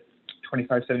reviewed the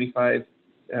 2575,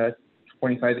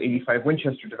 2585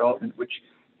 Winchester development, which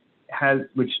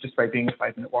despite being a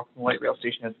 5-minute walk from the light rail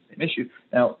station, has the same issue.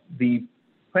 Now, the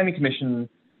Planning Commission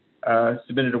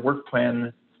submitted a work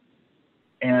plan,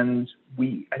 and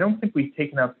I don't think we've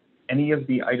taken up any of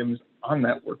the items on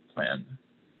that work plan.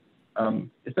 Are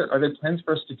there plans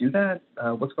for us to do that?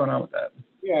 What's going on with that?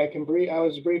 Yeah, I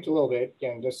was briefed a little bit,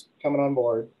 again, just coming on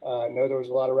board. I know there was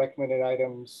a lot of recommended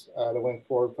items that went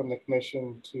forward from the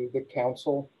commission to the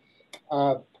council.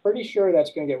 Pretty sure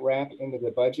that's going to get wrapped into the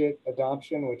budget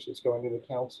adoption, which is going to the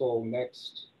council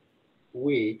next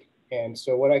week. And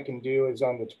so what I can do is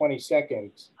on the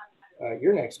 22nd,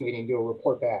 your next meeting, do a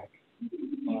report back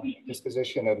on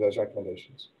disposition of those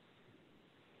recommendations.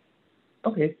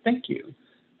 Okay, thank you.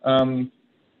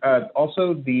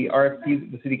 Also, the RFP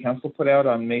that the City Council put out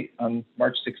on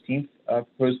March 16th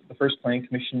proposed the first Planning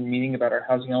Commission meeting about our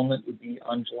housing element would be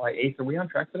on July 8th. Are we on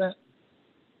track for that?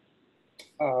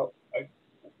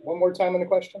 One more time on the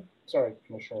question? Sorry,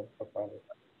 Commissioner.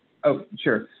 Oh,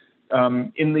 sure.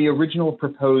 In the original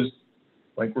proposed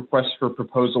request for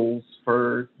proposals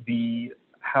for the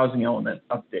housing element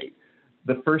update,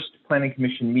 the first Planning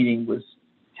Commission meeting was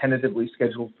tentatively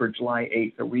scheduled for July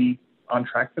 8th. Are we on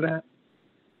track for that?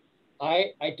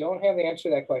 I don't have the answer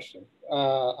to that question.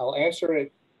 I'll answer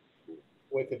it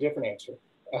with a different answer,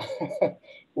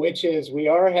 which is we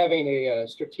are having a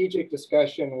strategic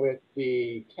discussion with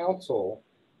the council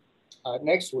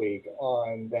next week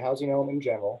on the housing element in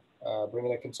general,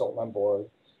 bringing a consultant on board,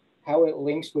 how it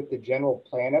links with the general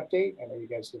plan update. I know you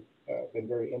guys have been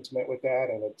very intimate with that,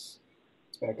 and it's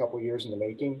been a couple of years in the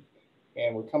making.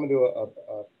 And we're coming to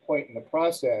a point in the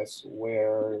process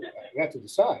where we have to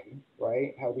decide,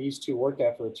 right, how these two work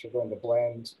efforts are going to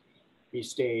blend, be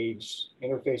staged,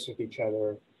 interface with each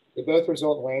other. They both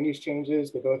result in land use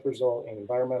changes. They both result in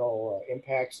environmental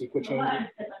impacts, eco changes.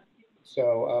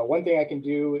 So one thing I can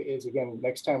do is, again,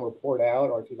 next time report out,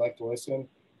 or if you'd like to listen,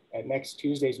 at next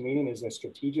Tuesday's meeting is a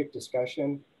strategic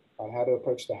discussion on how to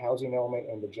approach the housing element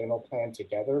and the general plan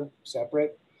together,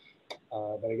 separate.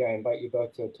 But again, I invite you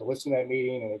both to listen to that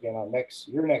meeting. And again, on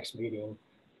your next meeting,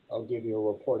 I'll give you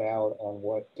a report out on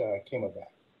what came of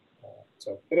that.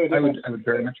 So I would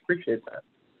very much appreciate that.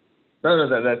 No,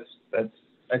 that's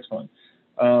excellent.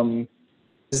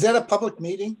 Is that a public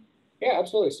meeting? Yeah,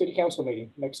 absolutely. City council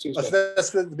meeting next Tuesday. Oh,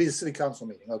 that's going to be the city council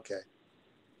meeting. Okay.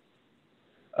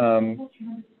 Do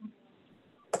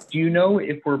you know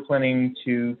if we're planning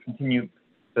to continue?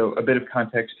 So a bit of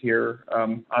context here.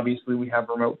 Obviously, we have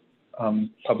remote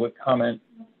public comment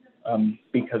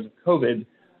because of COVID.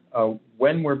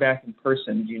 When we're back in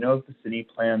person, do you know if the city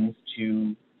plans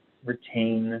to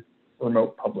retain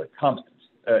remote public comment,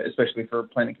 especially for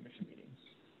planning commission meetings?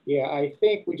 Yeah, I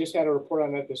think we just had a report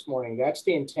on that this morning. That's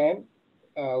the intent.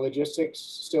 Logistics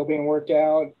still being worked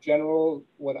out. General,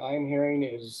 what I'm hearing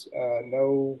is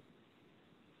no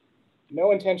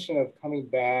intention of coming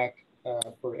back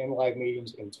for in-live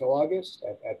meetings until August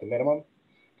at the minimum.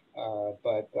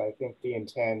 But I think the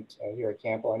intent here at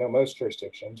Campbell, I know most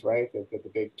jurisdictions, right, that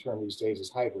the big term these days is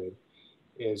hybrid,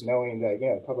 is knowing that,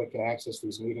 the public can access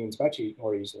these meetings much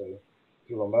more easily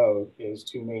through remote, is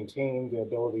to maintain the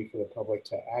ability for the public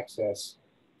to access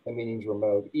the meetings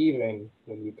remote, even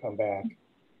when you come back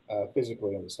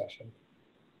physically in the session.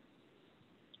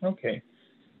 Okay.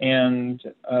 And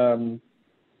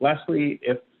lastly,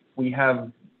 if we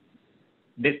have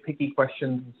nitpicky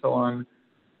questions and so on,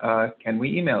 can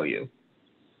we email you?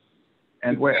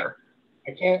 And where?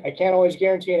 I can't always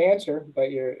guarantee an answer, but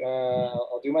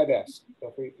I'll do my best.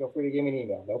 Feel free to give me an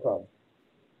email. No problem.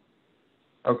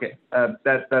 Okay,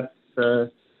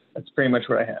 that's pretty much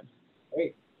what I had.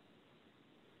 Great.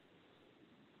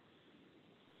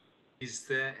 Is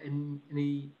there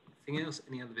anything else?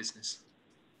 Any other business?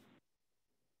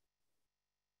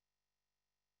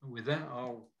 With that,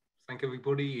 I'll thank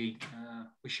everybody.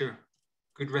 Wish you a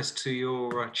good rest to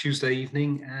your Tuesday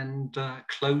evening and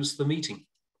close the meeting.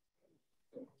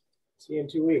 See you in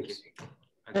 2 weeks.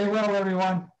 Stay well,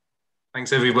 everyone.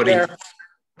 Thanks, everybody.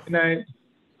 Good night.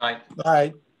 Bye.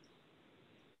 Bye.